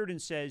 Reardon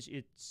says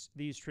it's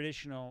these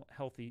traditional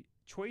healthy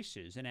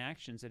choices and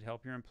actions that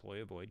help your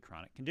employee avoid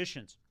chronic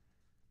conditions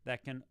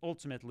that can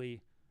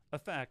ultimately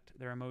affect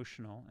their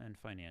emotional and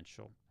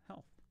financial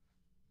health.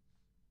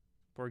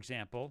 For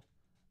example,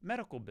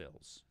 medical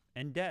bills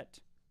and debt.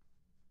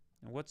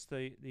 And what's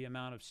the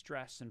amount of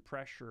stress and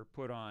pressure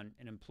put on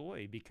an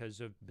employee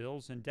because of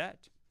bills and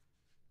debt?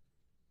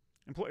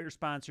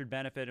 Employer-sponsored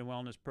benefit and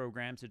wellness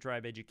programs that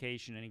drive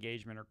education and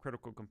engagement are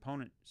critical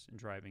components in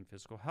driving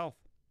physical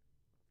health.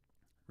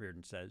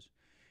 Reardon says,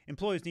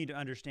 employees need to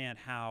understand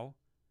how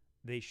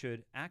they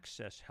should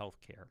access health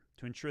care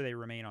to ensure they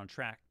remain on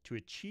track to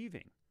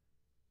achieving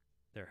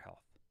their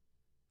health.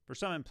 For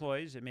some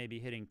employees, it may be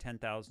hitting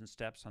 10,000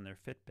 steps on their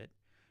Fitbit.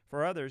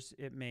 For others,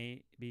 it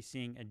may be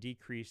seeing a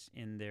decrease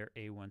in their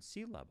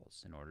A1C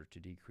levels in order to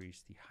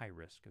decrease the high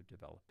risk of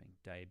developing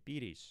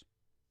diabetes.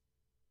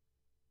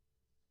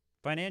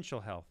 Financial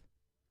health.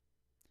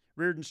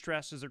 Reardon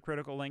stresses a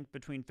critical link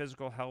between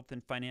physical health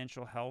and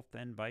financial health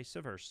and vice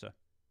versa,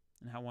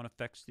 and how one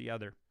affects the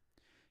other.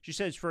 She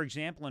says, for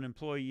example, an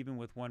employee even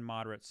with one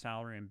moderate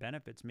salary and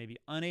benefits may be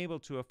unable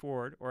to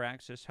afford or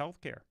access health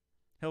care,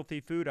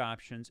 healthy food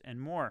options,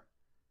 and more.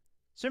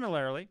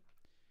 Similarly,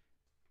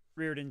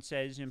 Reardon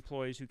says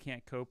employees who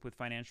can't cope with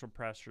financial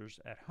pressures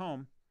at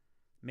home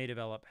may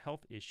develop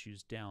health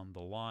issues down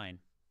the line.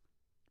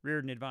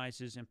 Reardon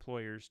advises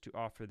employers to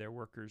offer their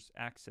workers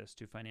access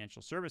to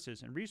financial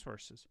services and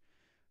resources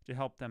to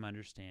help them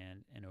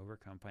understand and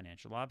overcome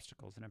financial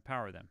obstacles and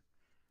empower them.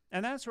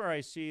 And that's where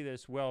I see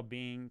this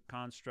well-being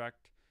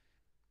construct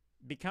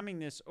becoming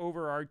this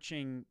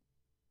overarching,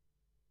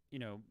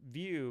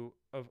 view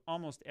of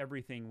almost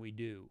everything we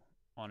do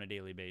on a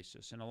daily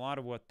basis. And a lot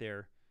of what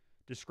they're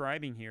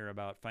describing here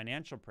about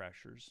financial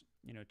pressures,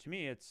 to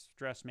me, it's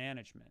stress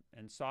management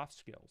and soft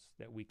skills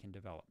that we can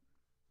develop.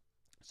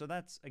 So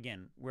that's,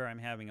 again, where I'm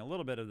having a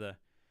little bit of the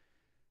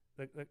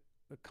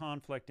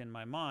conflict in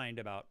my mind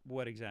about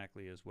what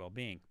exactly is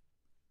well-being.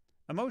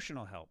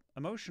 Emotional health.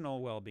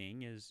 Emotional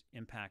well-being is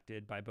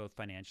impacted by both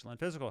financial and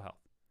physical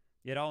health.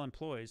 Yet all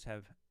employees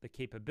have the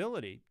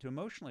capability to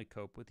emotionally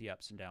cope with the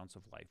ups and downs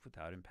of life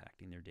without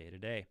impacting their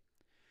day-to-day.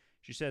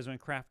 She says when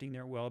crafting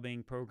their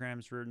well-being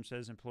programs, Reardon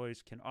says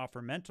employees can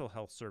offer mental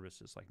health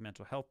services like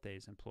mental health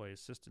days, employee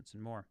assistance,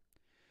 and more.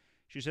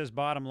 She says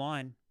bottom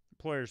line,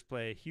 employers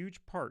play a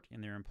huge part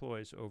in their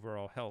employees'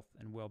 overall health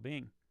and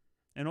well-being.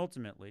 And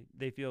ultimately,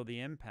 they feel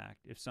the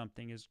impact if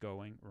something is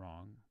going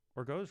wrong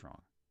or goes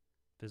wrong.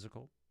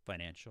 Physical,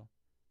 financial,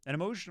 and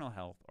emotional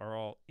health are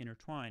all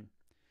intertwined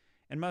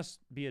and must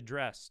be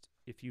addressed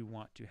if you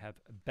want to have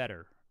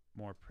better,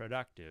 more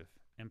productive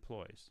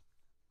employees.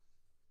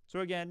 So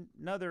again,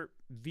 another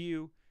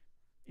view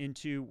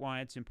into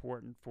why it's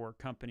important for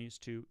companies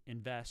to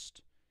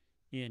invest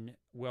in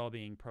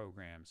well-being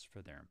programs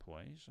for their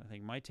employees. I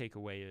think my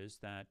takeaway is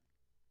that,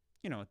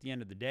 at the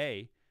end of the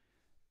day,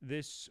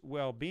 this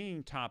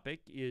well-being topic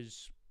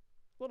is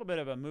a little bit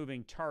of a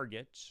moving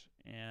target,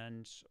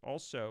 and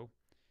also,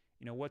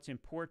 what's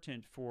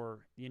important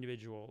for the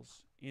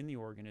individuals in the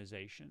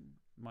organization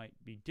might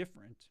be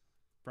different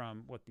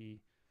from what the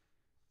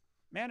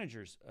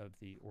managers of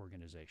the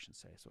organization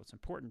say. So it's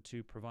important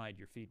to provide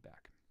your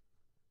feedback.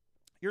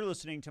 You're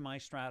listening to My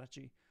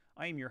Strategy.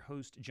 I am your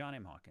host, John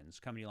M. Hawkins,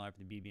 coming to you live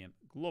from the BBM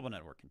Global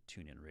Network and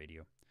TuneIn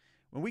Radio.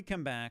 When we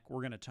come back,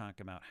 we're going to talk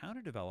about how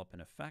to develop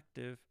an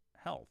effective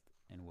health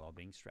and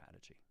well-being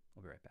strategy.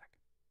 We'll be right back.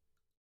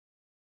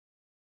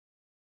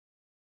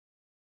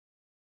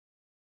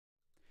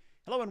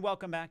 Hello and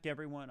welcome back,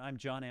 everyone. I'm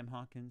John M.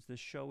 Hawkins. This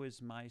show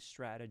is My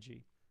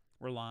Strategy.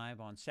 We're live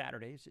on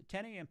Saturdays at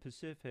 10 a.m.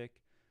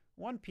 Pacific,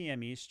 1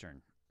 p.m.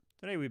 Eastern.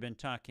 Today we've been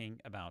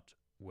talking about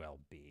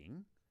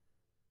well-being,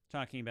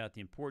 talking about the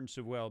importance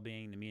of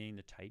well-being, the meaning,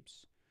 the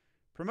types,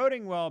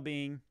 promoting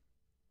well-being,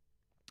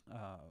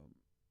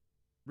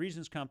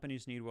 reasons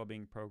companies need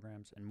well-being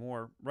programs, and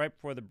more. Right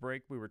before the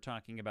break, we were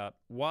talking about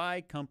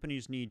why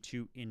companies need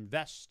to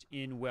invest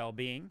in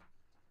well-being.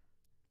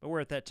 But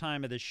we're at that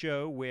time of the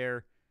show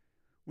where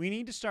we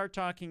need to start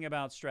talking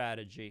about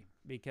strategy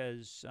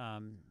because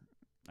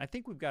I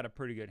think we've got a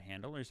pretty good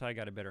handle, or at least I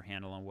got a better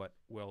handle on what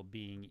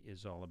well-being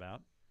is all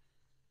about.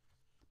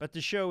 But the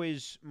show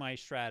is My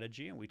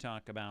Strategy, and we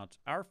talk about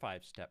our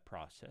 5-step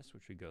process,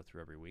 which we go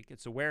through every week.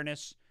 It's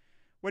awareness.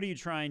 What are you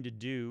trying to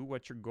do?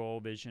 What's your goal,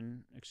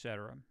 vision,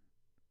 etc.?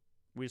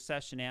 We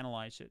assess and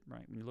analyze it,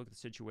 right? We look at the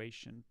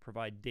situation,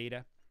 provide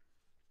data.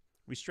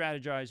 We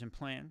strategize and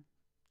plan,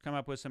 come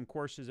up with some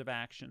courses of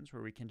actions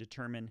where we can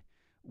determine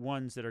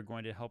ones that are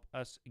going to help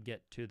us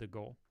get to the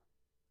goal.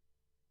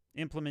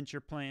 Implement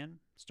your plan,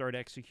 start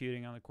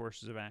executing on the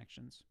courses of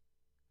actions,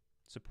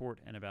 support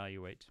and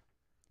evaluate.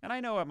 And I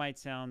know it might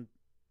sound,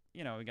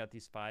 we got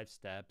these 5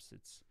 steps.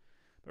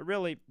 But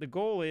really, the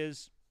goal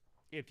is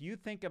if you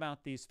think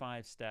about these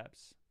 5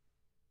 steps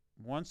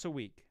once a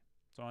week,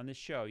 so on this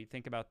show, you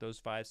think about those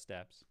 5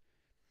 steps,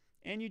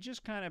 and you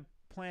just kind of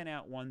plan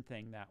out one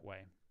thing that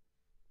way.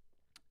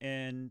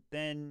 And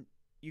then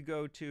you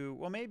go to,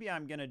 well, maybe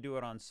I'm going to do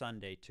it on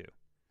Sunday too.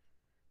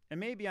 And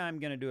maybe I'm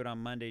going to do it on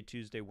Monday,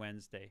 Tuesday,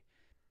 Wednesday.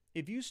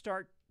 If you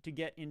start to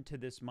get into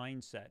this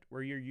mindset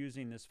where you're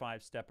using this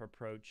 5-step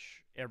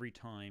approach every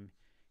time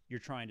you're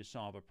trying to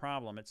solve a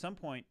problem. At some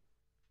point,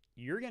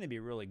 you're going to be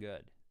really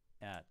good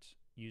at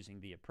using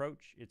the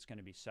approach. It's going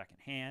to be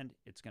secondhand.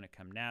 It's going to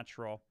come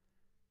natural,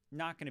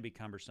 not going to be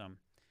cumbersome.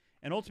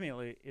 And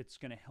ultimately, it's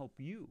going to help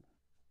you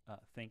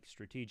think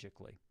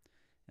strategically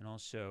and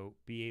also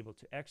be able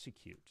to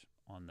execute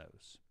on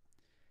those.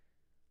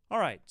 All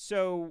right,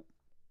 so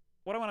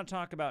what I want to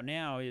talk about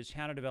now is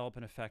how to develop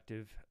an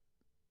effective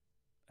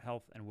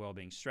health and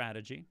well-being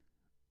strategy.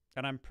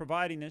 And I'm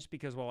providing this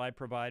because while I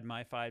provide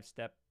my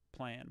 5-step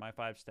plan, my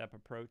 5-step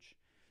approach,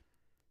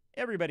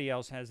 everybody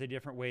else has a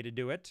different way to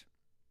do it.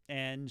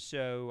 And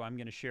so I'm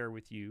going to share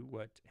with you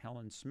what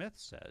Helen Smith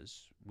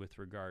says with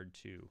regard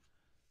to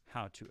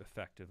how to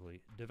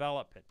effectively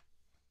develop it.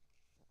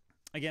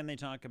 Again, they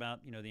talk about,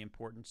 the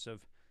importance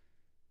of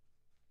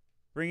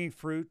bringing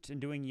fruit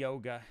and doing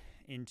yoga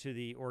into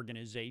the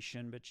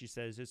organization, but she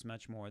says it's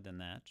much more than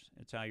that.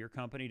 It's how your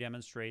company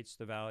demonstrates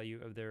the value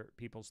of their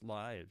people's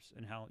lives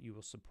and how you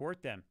will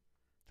support them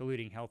to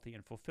leading healthy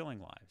and fulfilling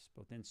lives,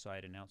 both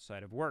inside and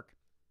outside of work.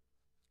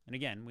 And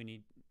again, we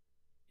need,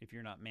 if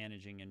you're not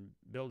managing and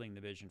building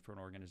the vision for an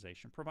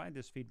organization, provide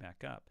this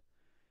feedback up.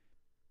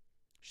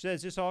 She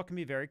says this all can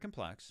be very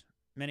complex.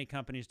 Many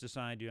companies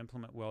decide to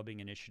implement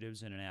well-being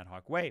initiatives in an ad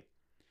hoc way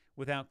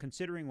without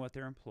considering what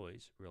their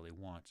employees really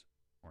want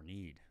or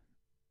need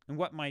and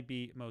what might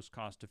be most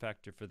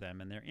cost-effective for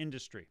them and their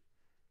industry.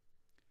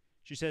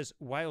 She says,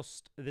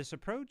 whilst this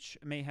approach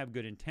may have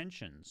good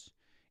intentions,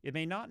 it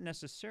may not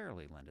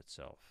necessarily lend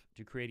itself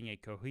to creating a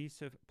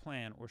cohesive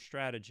plan or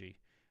strategy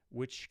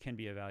which can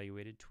be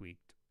evaluated,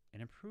 tweaked,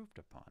 and improved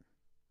upon.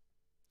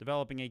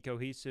 Developing a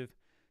cohesive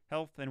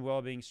health and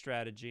well-being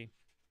strategy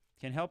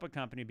can help a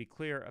company be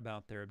clear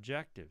about their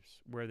objectives,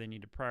 where they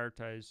need to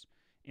prioritize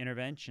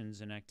interventions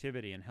and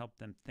activity, and help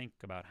them think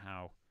about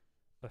how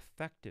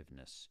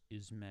effectiveness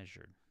is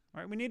measured.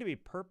 All right, we need to be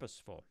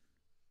purposeful.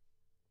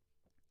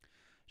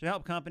 To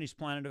help companies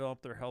plan and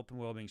develop their health and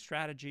well-being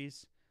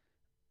strategies,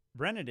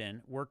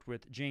 Brennan worked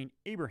with Jane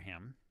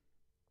Abraham,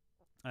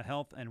 a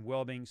health and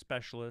well-being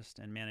specialist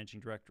and managing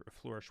director of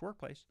Flourish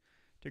Workplace,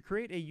 to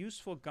create a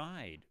useful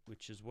guide,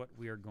 which is what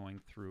we are going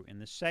through in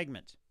this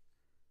segment.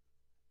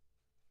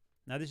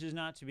 Now, this is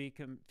not to be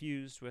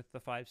confused with the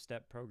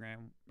 5-step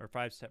program or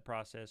 5-step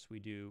process we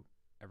do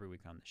every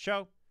week on the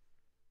show.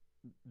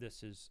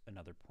 This is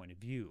another point of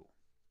view.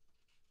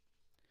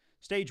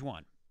 Stage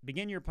 1,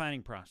 begin your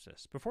planning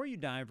process. Before you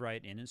dive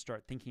right in and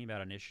start thinking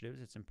about initiatives,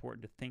 it's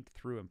important to think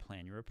through and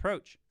plan your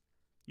approach.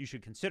 You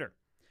should consider,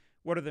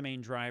 what are the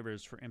main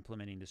drivers for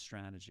implementing this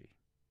strategy?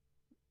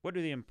 What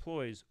do the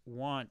employees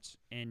want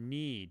and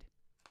need?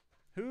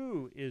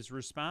 Who is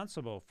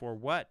responsible for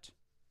what?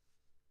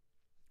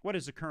 What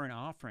is the current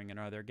offering and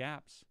are there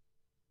gaps?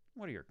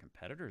 What are your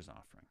competitors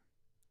offering?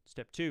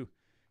 Step 2,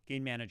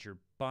 gain manager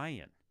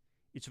buy-in.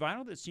 It's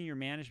vital that senior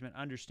management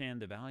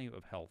understand the value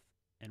of health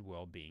and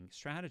well-being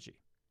strategy.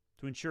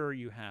 To ensure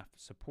you have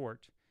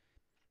support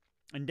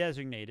and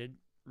designated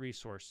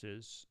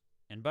resources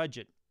and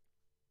budget.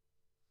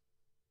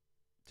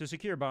 To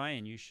secure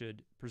buy-in, you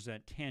should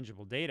present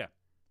tangible data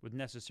with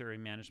necessary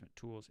management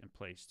tools in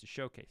place to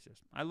showcase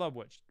this. I love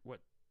what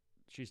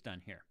she's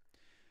done here,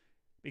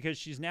 because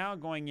she's now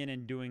going in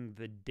and doing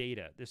the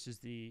data. This is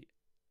the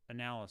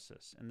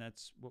analysis, and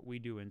that's what we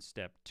do in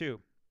step 2.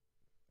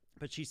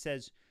 But she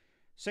says,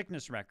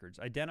 sickness records.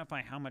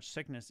 Identify how much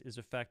sickness is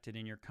affected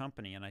in your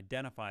company and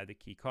identify the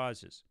key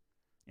causes.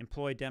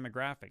 Employee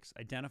demographics.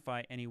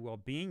 Identify any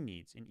well-being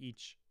needs in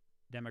each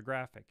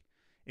demographic.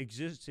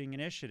 Existing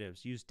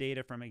initiatives. Use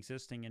data from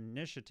existing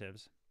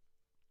initiatives.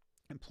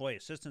 Employee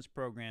assistance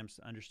programs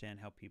to understand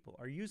how people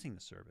are using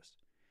the service.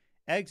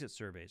 Exit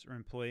surveys or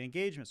employee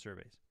engagement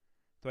surveys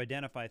to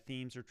identify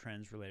themes or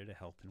trends related to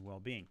health and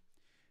well-being.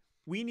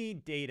 We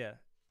need data,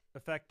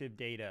 effective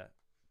data,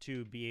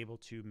 to be able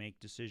to make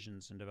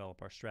decisions and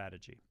develop our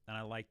strategy. And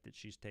I like that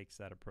she takes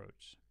that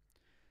approach.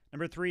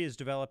 Number 3 is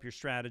develop your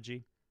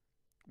strategy.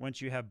 Once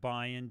you have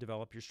buy-in,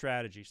 develop your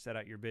strategy. Set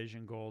out your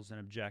vision, goals, and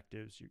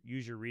objectives.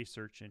 Use your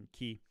research and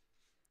key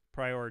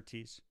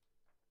priorities.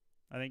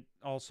 I think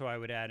also I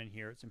would add in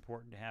here, it's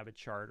important to have a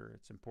charter.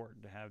 It's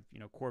important to have,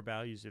 core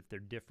values if they're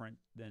different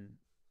than,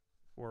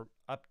 or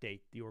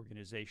update the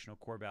organizational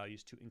core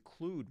values to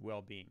include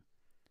well-being.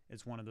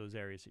 It's one of those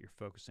areas that you're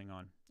focusing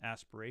on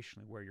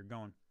aspirationally where you're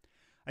going.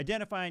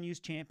 Identify and use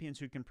champions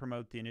who can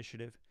promote the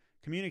initiative.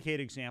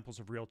 Communicate examples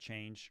of real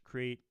change.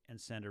 Create and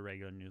send a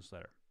regular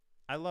newsletter.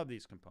 I love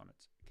these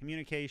components.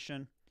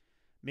 Communication.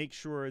 Make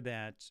sure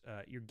that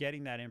you're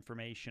getting that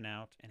information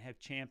out and have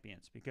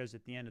champions, because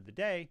at the end of the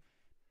day,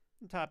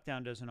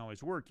 top-down doesn't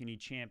always work. You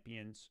need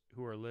champions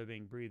who are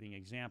living, breathing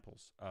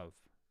examples of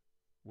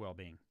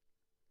well-being.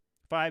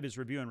 5 is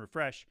review and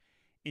refresh.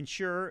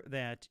 Ensure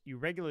that you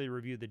regularly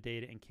review the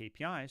data and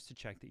KPIs to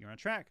check that you're on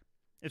track.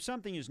 If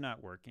something is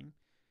not working,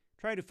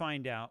 try to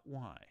find out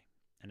why,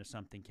 and if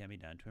something can be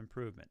done to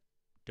improvement.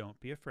 Don't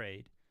be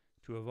afraid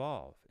to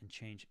evolve and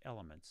change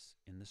elements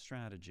in the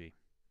strategy.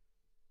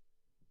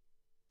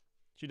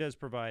 She does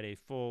provide a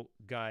full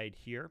guide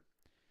here.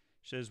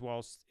 She says,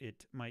 whilst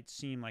it might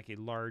seem like a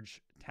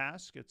large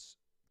task, it's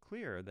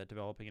clear that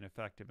developing an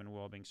effective and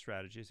well-being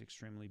strategy is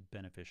extremely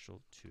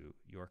beneficial to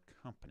your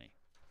company.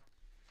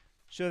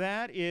 So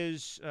that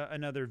is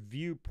another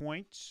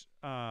viewpoint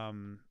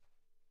on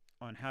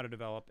how to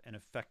develop an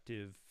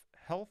effective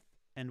health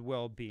and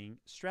well-being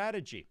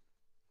strategy.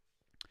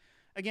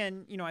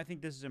 Again, I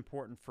think this is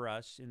important for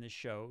us in this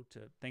show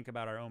to think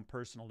about our own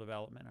personal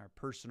development, our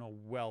personal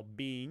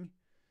well-being,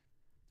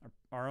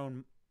 our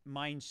own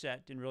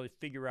mindset, and really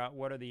figure out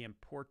what are the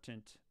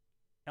important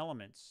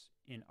elements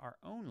in our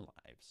own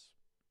lives.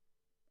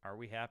 Are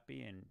we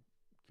happy, and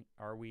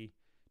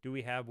do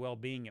we have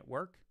well-being at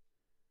work?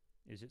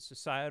 Is it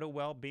societal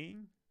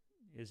well-being?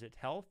 Is it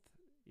health?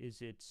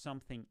 Is it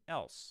something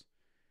else?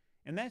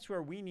 And that's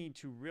where we need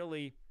to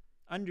really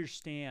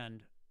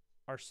understand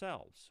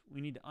ourselves.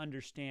 We need to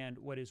understand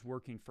what is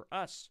working for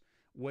us,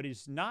 what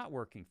is not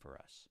working for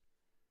us.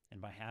 And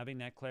by having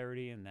that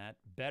clarity and that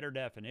better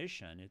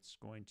definition, it's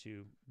going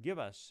to give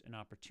us an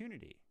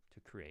opportunity to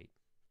create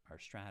our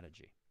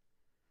strategy.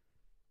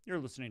 You're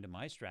listening to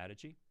My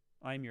Strategy.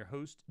 I'm your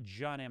host,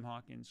 John M.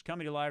 Hawkins,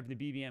 coming to you live from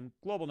the BBM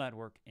Global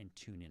Network and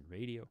TuneIn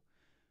Radio.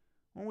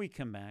 When we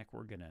come back,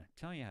 we're going to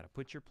tell you how to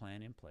put your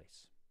plan in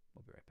place.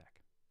 We'll be right back.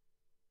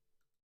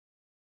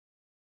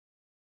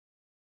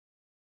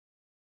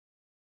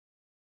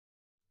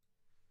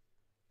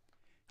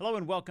 Hello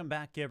and welcome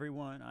back,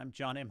 everyone. I'm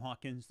John M.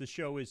 Hawkins. The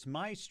show is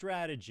My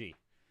Strategy.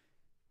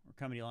 We're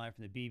coming to you live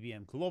from the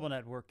BBM Global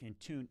Network and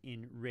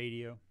TuneIn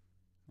Radio.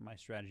 My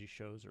Strategy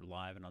shows are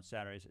live and on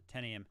Saturdays at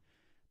 10 a.m.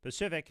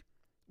 Pacific,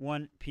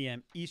 1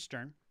 p.m.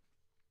 Eastern.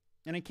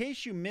 And in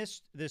case you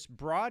missed this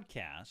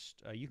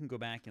broadcast, you can go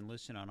back and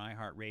listen on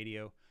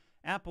iHeartRadio,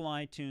 Apple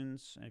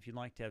iTunes, and if you'd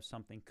like to have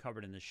something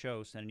covered in the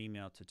show, send an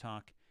email to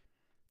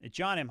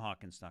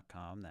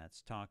talk@johnmhawkins.com.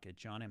 That's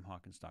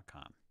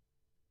talk@johnmhawkins.com.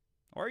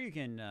 Or you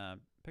can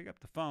pick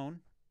up the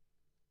phone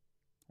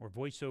or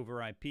voice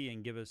over IP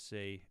and give us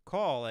a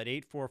call at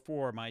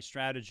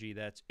 844-MY-STRATEGY.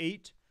 That's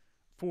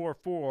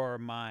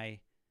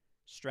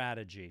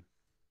 844-MY-STRATEGY.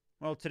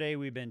 Well, today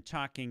we've been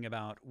talking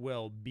about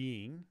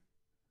well-being,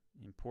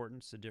 the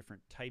importance of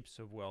different types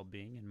of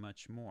well-being, and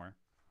much more.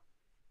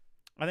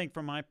 I think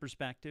from my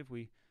perspective,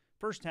 we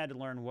first had to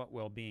learn what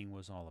well-being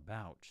was all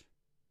about.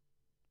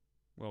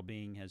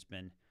 Well-being has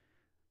been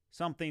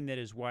something that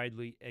is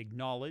widely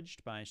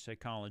acknowledged by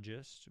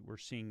psychologists. We're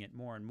seeing it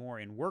more and more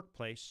in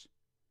workplace.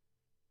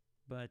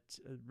 But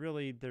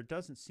really, there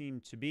doesn't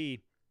seem to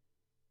be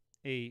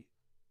a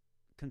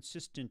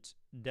consistent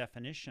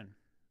definition.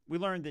 We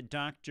learned that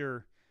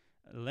Dr.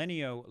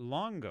 Lenio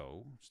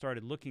Longo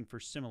started looking for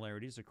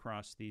similarities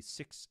across the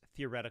 6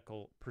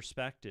 theoretical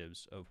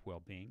perspectives of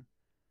well-being.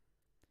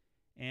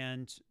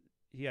 And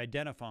he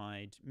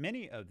identified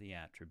many of the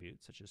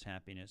attributes, such as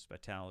happiness,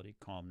 vitality,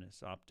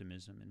 calmness,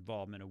 optimism,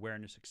 involvement,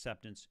 awareness,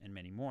 acceptance, and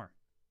many more.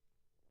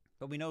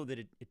 But we know that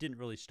it didn't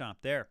really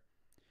stop there.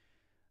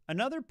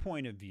 Another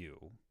point of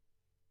view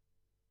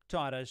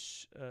taught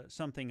us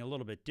something a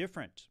little bit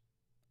different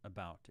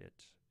about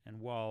it.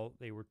 And while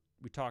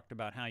we talked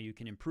about how you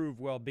can improve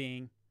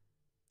well-being,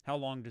 how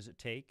long does it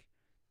take,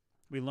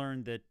 we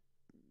learned that,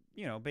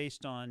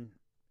 based on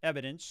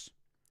evidence,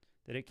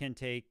 that it can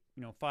take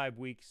 5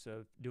 weeks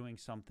of doing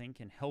something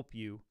can help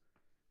you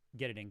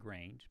get it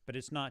ingrained. But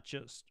it's not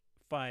just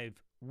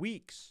 5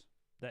 weeks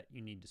that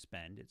you need to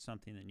spend. It's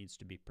something that needs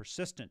to be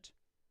persistent.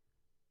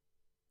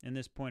 In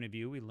this point of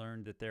view, we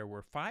learned that there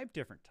were 5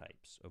 different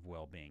types of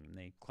well-being, and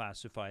they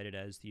classified it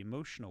as the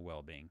emotional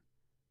well-being,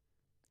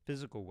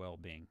 physical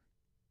well-being,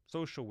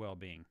 social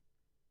well-being,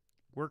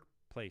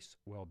 workplace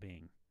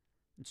well-being,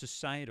 and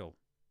societal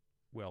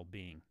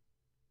well-being.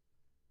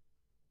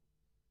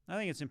 I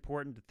think it's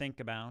important to think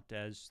about,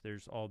 as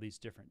there's all these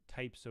different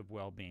types of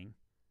well-being,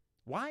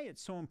 why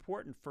it's so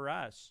important for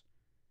us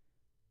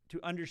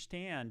to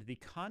understand the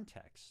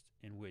context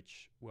in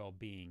which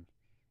well-being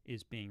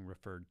is being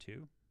referred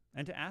to,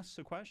 and to ask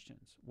the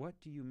questions, what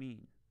do you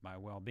mean by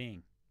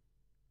well-being?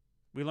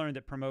 We learned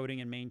that promoting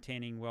and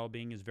maintaining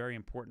well-being is very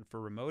important for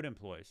remote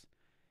employees.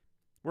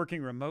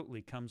 Working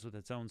remotely comes with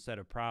its own set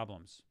of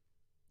problems.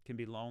 It can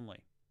be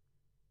lonely.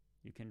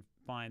 You can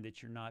find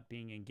that you're not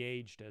being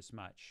engaged as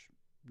much,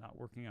 not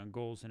working on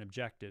goals and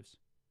objectives.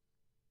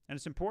 And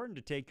it's important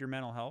to take your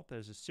mental health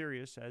as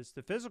serious as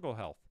the physical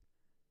health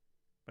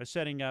by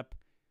setting up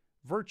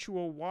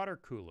virtual water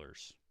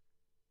coolers,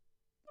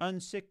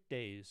 unsick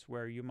days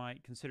where you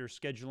might consider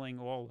scheduling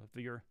all of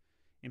your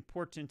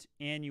important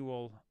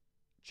annual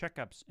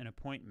checkups and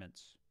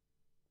appointments.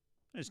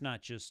 It's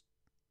not just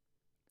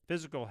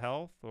physical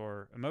health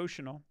or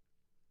emotional.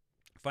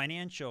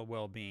 Financial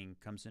well-being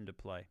comes into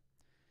play.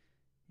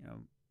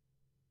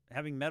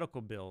 Having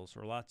medical bills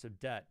or lots of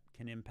debt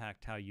can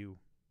impact how you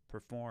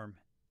perform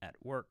at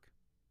work.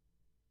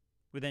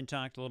 We then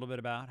talked a little bit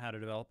about how to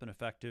develop an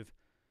effective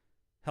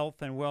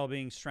health and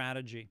well-being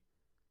strategy,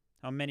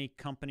 how many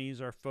companies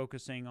are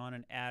focusing on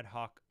an ad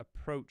hoc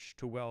approach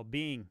to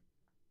well-being.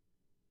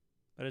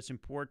 But it's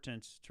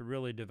important to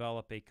really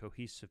develop a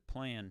cohesive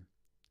plan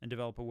and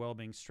develop a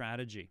well-being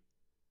strategy.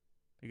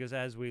 Because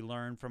as we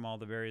learn from all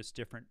the various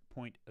different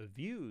point of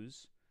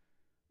views,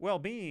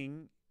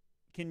 well-being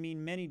can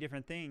mean many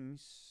different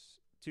things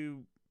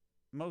to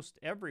most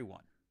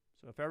everyone.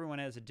 So if everyone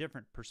has a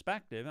different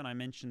perspective, and I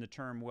mentioned the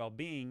term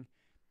well-being,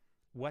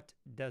 what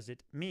does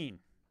it mean?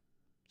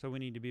 So we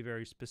need to be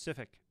very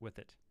specific with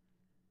it.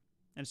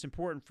 And it's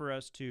important for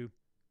us to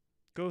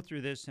go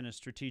through this in a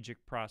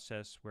strategic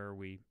process where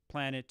we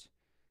plan it,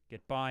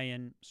 get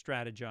buy-in,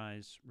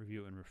 strategize,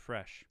 review, and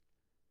refresh.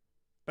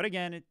 But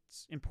again,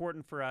 it's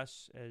important for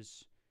us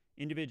as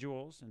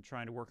individuals and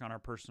trying to work on our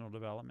personal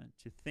development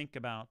to think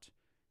about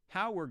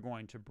how we're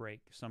going to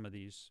break some of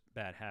these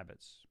bad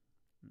habits.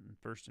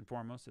 First and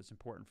foremost, it's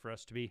important for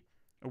us to be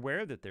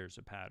aware that there's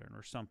a pattern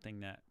or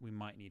something that we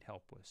might need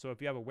help with. So if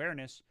you have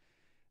awareness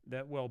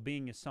that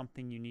well-being is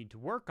something you need to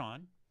work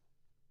on,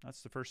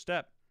 that's the first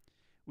step.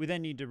 We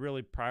then need to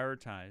really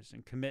prioritize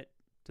and commit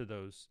to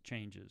those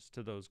changes,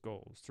 to those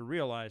goals, to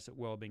realize that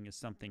well-being is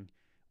something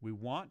we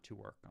want to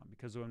work on,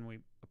 because when we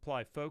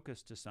apply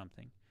focus to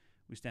something,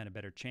 we stand a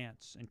better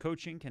chance. And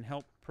coaching can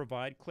help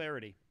provide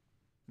clarity.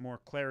 The more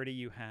clarity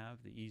you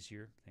have, the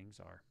easier things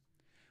are.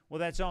 Well,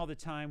 that's all the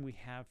time we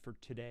have for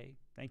today.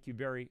 Thank you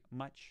very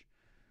much.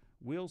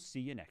 We'll see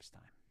you next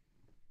time.